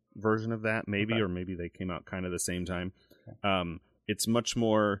original version of that, maybe, or maybe they came out kind of the same time. Okay. It's much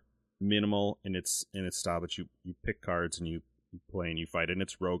more minimal in its style, but you pick cards and you play and you fight, and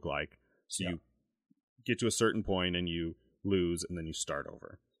it's roguelike. So you get to a certain point and you lose, and then you start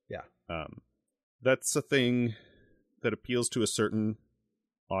over. Yeah. That's a thing that appeals to a certain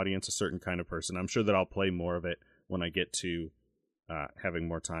audience, a certain kind of person. I'm sure that I'll play more of it when I get to having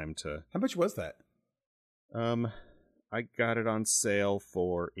more time to. How much was that? I got it on sale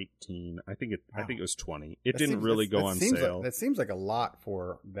for $18. I think it was $20. It didn't really go on sale. That seems like a lot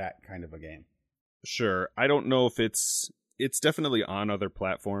for that kind of a game. Sure. I don't know if it's definitely on other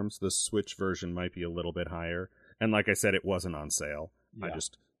platforms. The Switch version might be a little bit higher. And like I said, it wasn't on sale. Yeah. I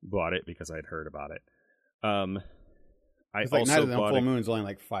just bought it because I'd heard about it. I also Night of the Full Moon is only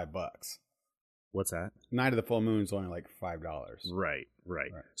like $5. What's that? Night of the Full Moon is only like $5. Right.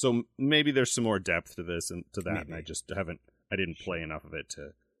 So maybe there's some more depth to this and to that, maybe. And I didn't play enough of it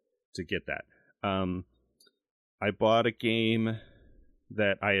to get that. I bought a game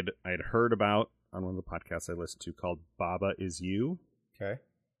that I had heard about on one of the podcasts I listened to called Baba Is You. Okay.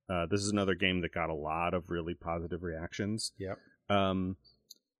 This is another game that got a lot of really positive reactions. Yep. How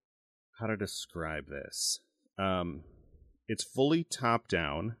to describe this? It's fully top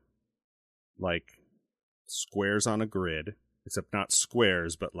down, like squares on a grid, except not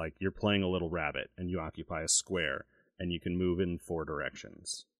squares, but like you're playing a little rabbit and you occupy a square and you can move in 4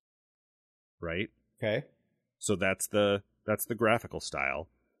 directions. Right? Okay. So that's the graphical style.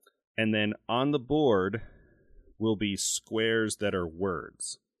 And then on the board will be squares that are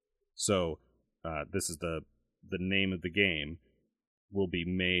words. So this is the name of the game will be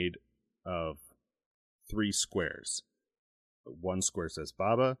made of 3 squares. 1 square says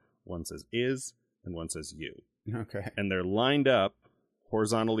Baba, 1 says is, and 1 says you. Okay. And they're lined up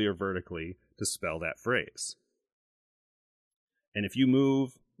horizontally or vertically to spell that phrase. And if you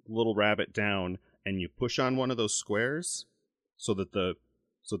move little rabbit down and you push on one of those squares so that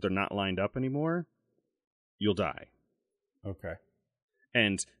they're not lined up anymore, you'll die. Okay.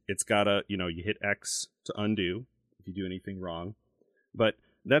 And it's gotta, you hit X to undo if you do anything wrong. But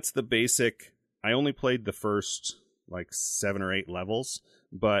that's the basic. I only played the first 7 or 8 levels,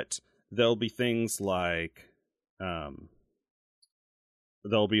 but there'll be things like there'll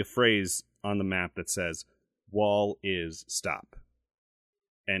be a phrase on the map that says wall is stop.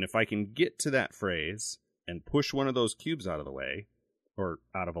 And if I can get to that phrase and push one of those cubes out of the way or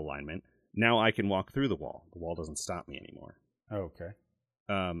out of alignment, now I can walk through the wall. The wall doesn't stop me anymore. Oh, okay.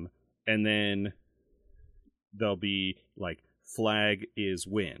 And then there'll be flag is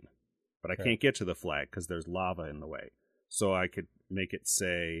win, but I can't get to the flag because there's lava in the way. So I could make it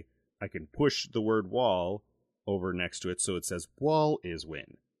say, I can push the word wall over next to it so it says wall is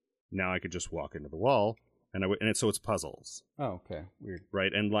win. Now I could just walk into the wall, so it's puzzles. Oh, okay. Weird.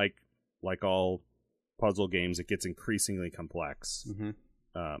 Right, and like all puzzle games, it gets increasingly complex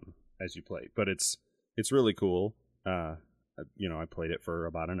as you play. But it's really cool. I played it for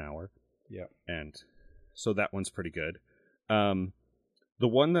about an hour. Yeah. And so that one's pretty good. The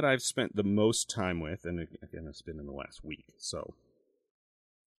one that I've spent the most time with, and again, it's been in the last week, so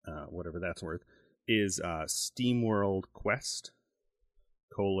whatever that's worth, is SteamWorld Quest :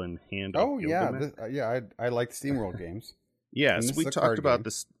 Hand of Gilgamesh. I like SteamWorld games. Yes, we talked about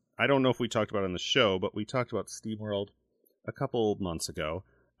this. I don't know if we talked about it on the show, but we talked about SteamWorld a couple months ago.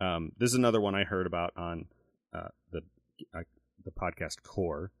 This is another one I heard about on the podcast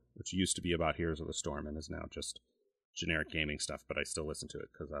Core, which used to be about Heroes of the Storm and is now just generic gaming stuff, but I still listen to it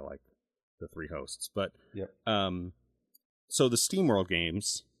because I like the 3 hosts. But so the SteamWorld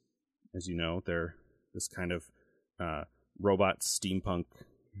games, as you know, they're this kind of robot steampunk,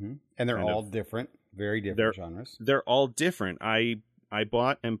 and they're all different, very different genres. They're all different. I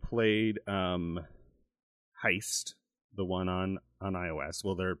bought and played Heist, the one on iOS.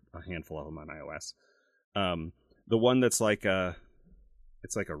 Well, there are a handful of them on iOS. The one that's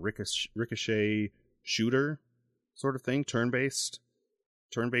it's like a ricochet shooter sort of thing, turn-based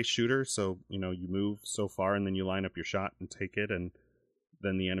shooter. So, you move so far and then you line up your shot and take it, and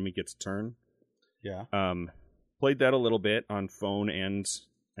then the enemy gets a turn. Yeah. Played that a little bit on phone and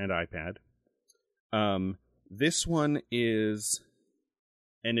iPad. This one is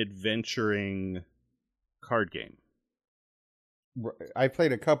an adventuring card game. I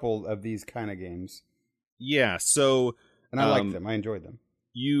played a couple of these kind of games. Yeah, so... And I liked them. I enjoyed them.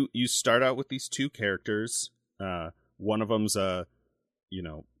 You start out with these 2 characters. One of them's a,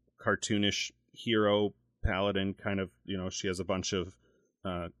 cartoonish hero paladin kind of, she has a bunch of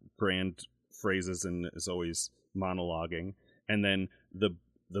grand phrases and is always monologuing. And then the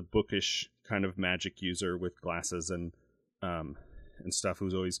bookish kind of magic user with glasses and stuff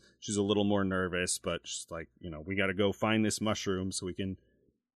she's a little more nervous, but she's like, we got to go find this mushroom so we can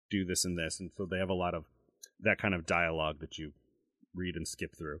do this and this. And so they have a lot of that kind of dialogue that you read and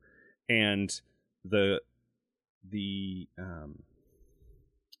skip through. And the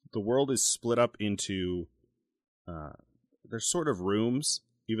world is split up into there's sort of rooms,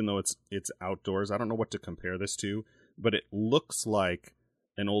 even though it's outdoors. I don't know what to compare this to, but it looks like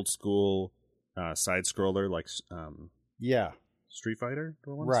an old school side scroller, like Street Fighter,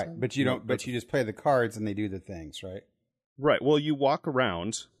 right? But you don't. But you just play the cards and they do the things, right? Right. Well, you walk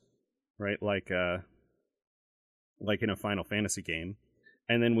around, right, like in a Final Fantasy game,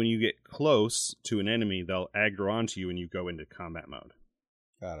 and then when you get close to an enemy, they'll aggro onto you, and you go into combat mode.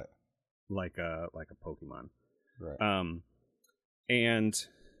 Got it. Like a Pokemon. Right. And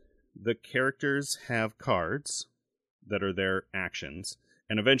the characters have cards that are their actions,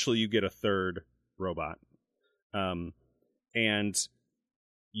 and eventually you get a third robot. and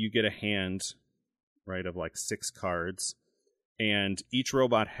you get a hand, right, of like 6 cards, and each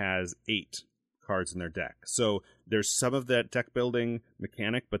robot has 8 cards in their deck. So there's some of that deck building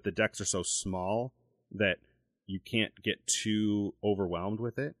mechanic, but the decks are so small that you can't get too overwhelmed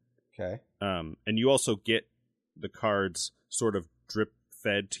with it. Okay. And you also get the cards sort of drip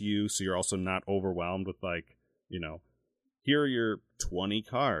fed to you, so you're also not overwhelmed with like, here are your 20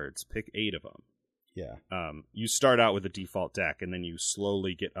 cards, pick 8 of them. Yeah. You start out with a default deck, and then you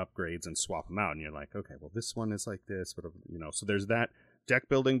slowly get upgrades and swap them out, and you're like, okay, well, this one is like this, but so there's that deck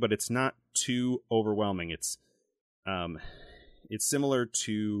building, but it's not too overwhelming. It's similar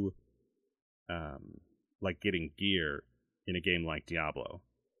to like getting gear in a game like Diablo.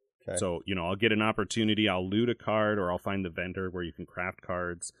 Okay. So, I'll get an opportunity, I'll loot a card, or I'll find the vendor where you can craft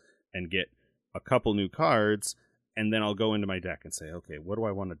cards and get a couple new cards, and then I'll go into my deck and say, okay, what do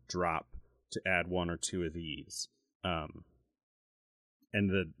I want to drop to add 1 or 2 of these? And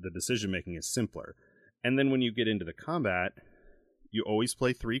the decision-making is simpler. And then when you get into the combat, you always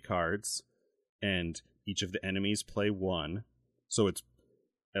play 3 cards, and each of the enemies play 1. So it's,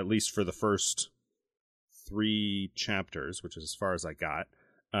 at least for the first 3 chapters, which is as far as I got,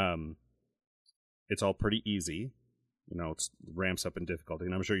 it's all pretty easy. It ramps up in difficulty,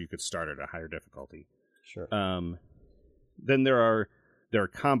 and I'm sure you could start at a higher difficulty. Sure. Then there are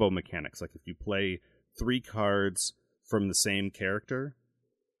combo mechanics. Like if you play 3 cards from the same character,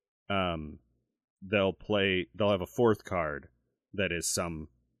 they'll have a 4th card that is some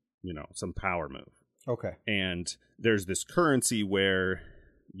power move. Okay. And there's this currency where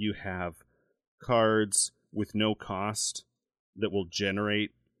you have cards with no cost that will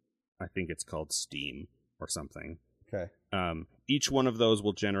generate, I think it's called Steam or something. Okay. Each one of those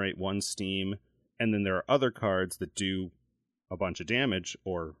will generate 1 Steam, and then there are other cards that do a bunch of damage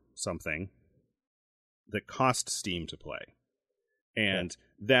or something that cost Steam to play. And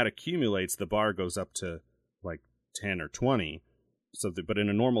that accumulates, the bar goes up to like 10 or 20. But in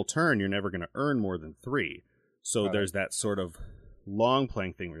a normal turn, you're never going to earn more than 3. So there's that sort of long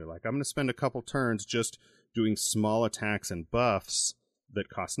playing thing where you're like, I'm going to spend a couple turns just doing small attacks and buffs that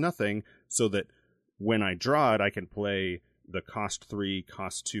cost nothing, so that when I draw it, I can play the cost 3,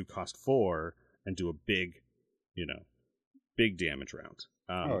 cost 2, cost 4, and do a big damage round.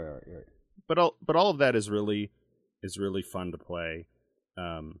 Right. But all of that is really fun to play.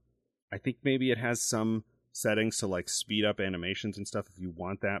 I think maybe it has some settings to like speed up animations and stuff if you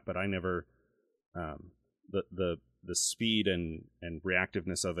want that, but I never the speed and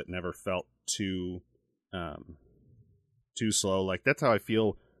reactiveness of it never felt too slow. Like that's how I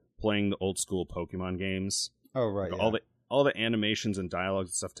feel playing the old school Pokemon games. Oh right. Like, all the animations and dialogue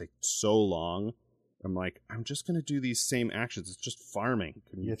and stuff take so long. I'm like, I'm just gonna do these same actions. It's just farming.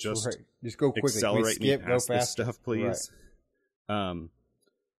 Can you just go quickly, accelerate skip, me past go this stuff, please? Right.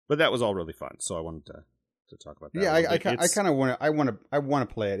 But that was all really fun, so I wanted to talk about that. Yeah, I kind of want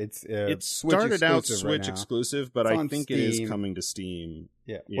to play it. It started out Switch exclusive, but I think Steam. It is coming to Steam.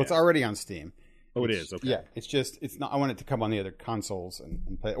 Yeah, well, it's already on Steam. Oh, it is. Okay. Yeah, it's not. I want it to come on the other consoles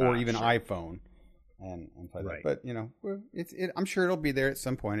and play, or even iPhone and play that. But I'm sure it'll be there at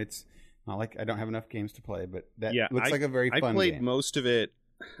some point. It's not like I don't have enough games to play, but that looks like a very fun game. I played most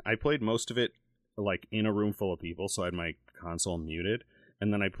of it like in a room full of people, so I had my console muted.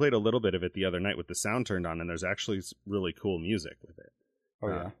 And then I played a little bit of it the other night with the sound turned on, and there's actually really cool music with it. Oh,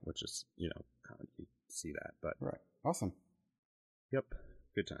 yeah. Which is, you see that. But right. Awesome. Yep.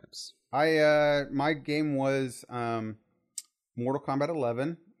 Good times. My game was Mortal Kombat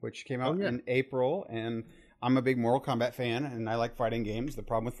 11, which came out in April, and I'm a big Mortal Kombat fan, and I like fighting games. The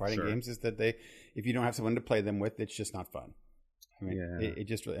problem with fighting games is that if you don't have someone to play them with, it's just not fun. I mean, it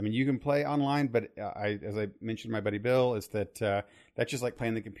just really, I mean, you can play online, but as I mentioned to my buddy Bill, is that that's just like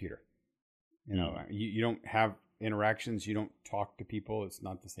playing the computer. You don't have interactions. You don't talk to people. It's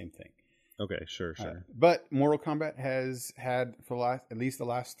not the same thing. Okay, sure. But Mortal Kombat has had, for at least the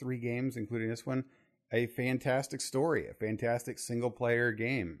last 3 games, including this one, a fantastic story, a fantastic single-player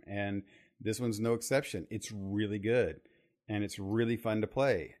game. And this one's no exception. It's really good, and it's really fun to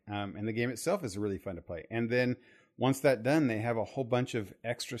play. And the game itself is really fun to play. And then once that's done, they have a whole bunch of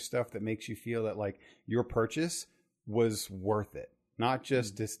extra stuff that makes you feel that like your purchase was worth it. Not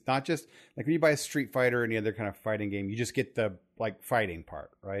just like when you buy a Street Fighter or any other kind of fighting game, you just get the like fighting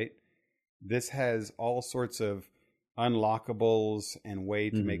part, right? This has all sorts of unlockables and way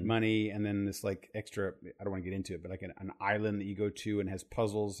to make money, and then this like extra, I don't want to get into it, but like an island that you go to and has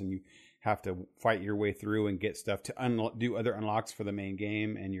puzzles, and you have to fight your way through and get stuff to do other unlocks for the main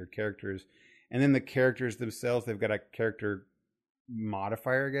game and your characters. And then the characters themselves, they've got a character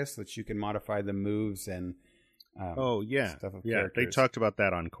modifier, I guess, that you can modify the moves and stuff of yeah. characters. They talked about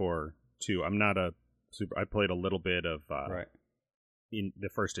that on Core too. I'm not a super. I played a little bit of in the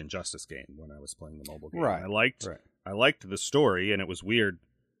first Injustice game when I was playing the mobile game. Right. I liked the story, and it was weird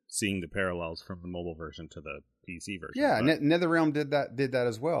seeing the parallels from the mobile version to the PC version. Yeah, NetherRealm did that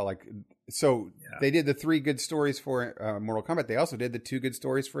as well. Like, so they did the 3 good stories for Mortal Kombat. They also did the 2 good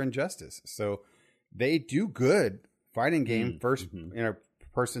stories for Injustice. So they do good fighting game first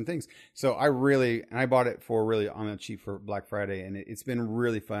person things. So I bought it for really on the cheap for Black Friday, and it's been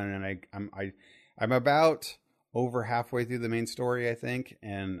really fun. And I'm about over halfway through the main story, I think,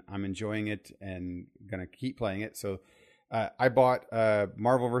 and I'm enjoying it and gonna keep playing it. So I bought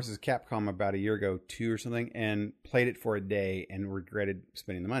Marvel vs. Capcom about a year ago, 2 or something, and played it for a day and regretted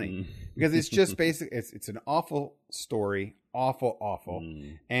spending the money because it's just basic. It's an awful story, awful,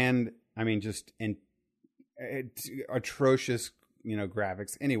 and I mean just it's atrocious,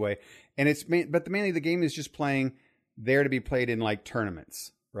 graphics. Anyway, and but mainly the game is just playing there to be played in like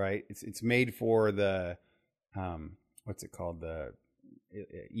tournaments, right? It's made for the what's it called, the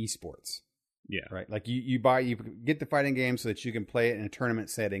esports. Yeah. Right. Like you get the fighting game so that you can play it in a tournament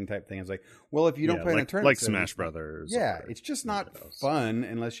setting type thing. It's like, well, if you don't play in a tournament like setting, Smash Brothers. Yeah. It's just not fun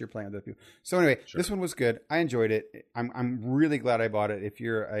unless you're playing with other people. So anyway, This one was good. I enjoyed it. I'm really glad I bought it. If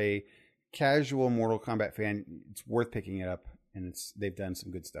you're a casual Mortal Kombat fan, it's worth picking it up. And they've done some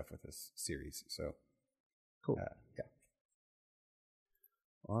good stuff with this series. So cool. Yeah.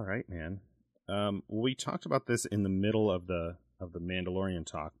 All right, man. We talked about this in the middle of the Mandalorian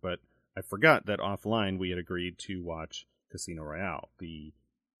talk, but I forgot that offline we had agreed to watch Casino Royale, the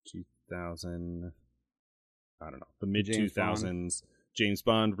the mid-2000s James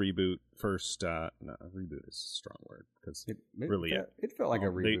Bond reboot. First, reboot is a strong word because it felt like a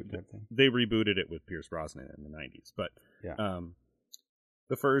reboot type thing. They rebooted it with Pierce Brosnan in the 90s, but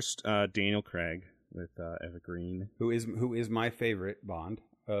the first Daniel Craig with Eva Green, who is my favorite Bond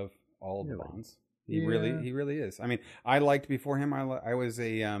of all of the Bonds. He really is. I mean, I liked before him. I was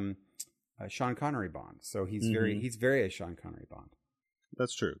a Sean Connery Bond, so he's very a Sean Connery Bond.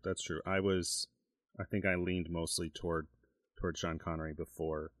 That's true. I think I leaned mostly toward Sean Connery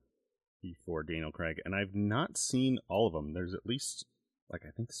before Daniel Craig, and I've not seen all of them. There's at least I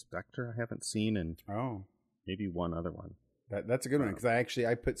think Spectre I haven't seen, and maybe one other one. That's a good one because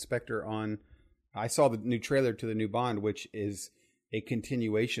I put Spectre on. I saw the new trailer to the new Bond, which is a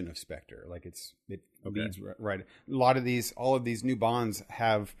continuation of Spectre. Like it leads right. All of these new Bonds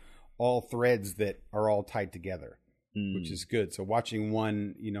have all threads that are all tied together, which is good. So watching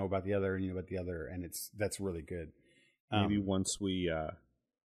one, about the other, and about the other, and that's really good. Maybe once we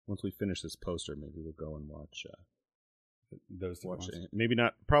finish this poster, maybe we'll go and watch those. Maybe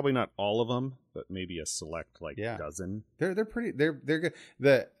probably not all of them, but maybe a select dozen. They're pretty. They're good.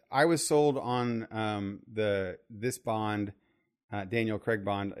 I was sold on this Bond, Daniel Craig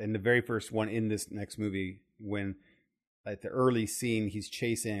Bond, and the very first one in this next movie when. At the early scene, he's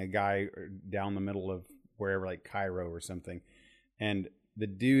chasing a guy down the middle of wherever, like Cairo or something. And the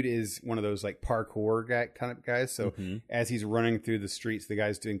dude is one of those parkour kind of guys. So as he's running through the streets, the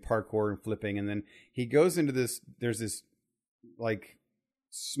guy's doing parkour and flipping. And then he goes into there's this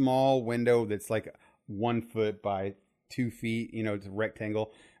small window that's 1 foot by 2 feet, it's a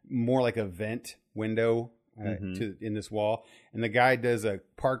rectangle, more like a vent window. In this wall, and the guy does a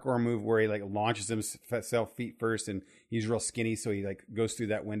parkour move where he launches himself feet first, and he's real skinny, so he goes through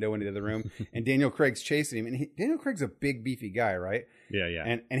that window into the other room. And Daniel Craig's chasing him, and Daniel Craig's a big beefy guy, right? Yeah.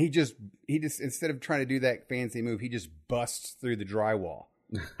 And he just instead of trying to do that fancy move, he just busts through the drywall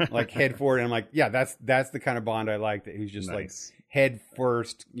head forward. And I'm that's the kind of Bond I like. That he's just head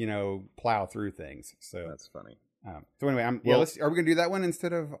first, plow through things. So that's funny. So anyway, are we gonna do that one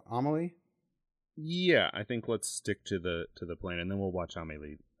instead of Amelie? Yeah, I think let's stick to the plan, and then we'll watch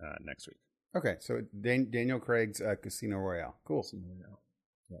Amelie next week. Okay, so Daniel Craig's Casino Royale. Cool. Casino Royale.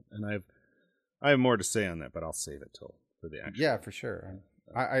 Yeah, and I have more to say on that, but I'll save it for the actual. Yeah, for sure.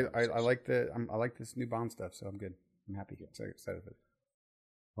 I like I like this new Bond stuff, so I'm good. I'm happy. So excited for it.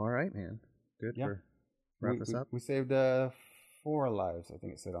 All right, man. Good. Yeah. Wrap this up. We saved 4 lives. I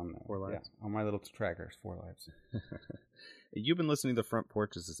think it said on there. 4 lives. Yeah, on my little trackers, 4 lives. You've been listening to The Front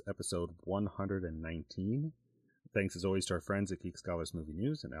Porch. This is episode 119. Thanks as always to our friends at Geek Scholars Movie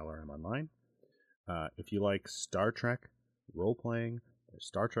News and LRM Online. If you like Star Trek role-playing or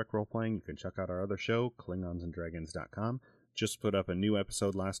Star Trek role-playing, you can check out our other show, KlingonsandDragons.com. Just put up a new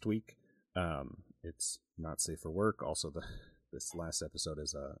episode last week. It's not safe for work. Also, this last episode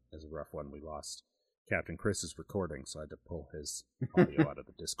is a rough one. We lost Captain Chris's recording, so I had to pull his audio out of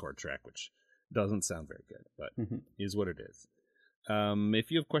the Discord track, which doesn't sound very good, but is what it is.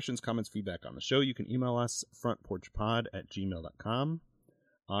 If you have questions, comments, feedback on the show, you can email us frontporchpod@gmail.com.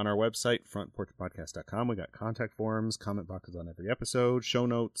 On our website, frontporchpodcast.com, we got contact forms, comment boxes on every episode, show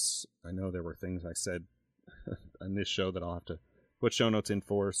notes. I know there were things I said on this show that I'll have to put show notes in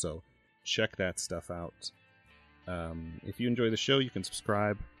for, so check that stuff out. If you enjoy the show, you can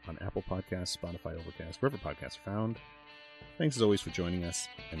subscribe on Apple Podcasts, Spotify, Overcast, wherever podcasts are found. Thanks as always for joining us,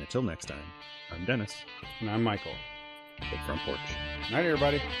 and until next time, I'm Dennis. And I'm Michael. The Front Porch. Night,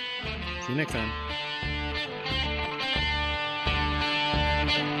 everybody. See you next time.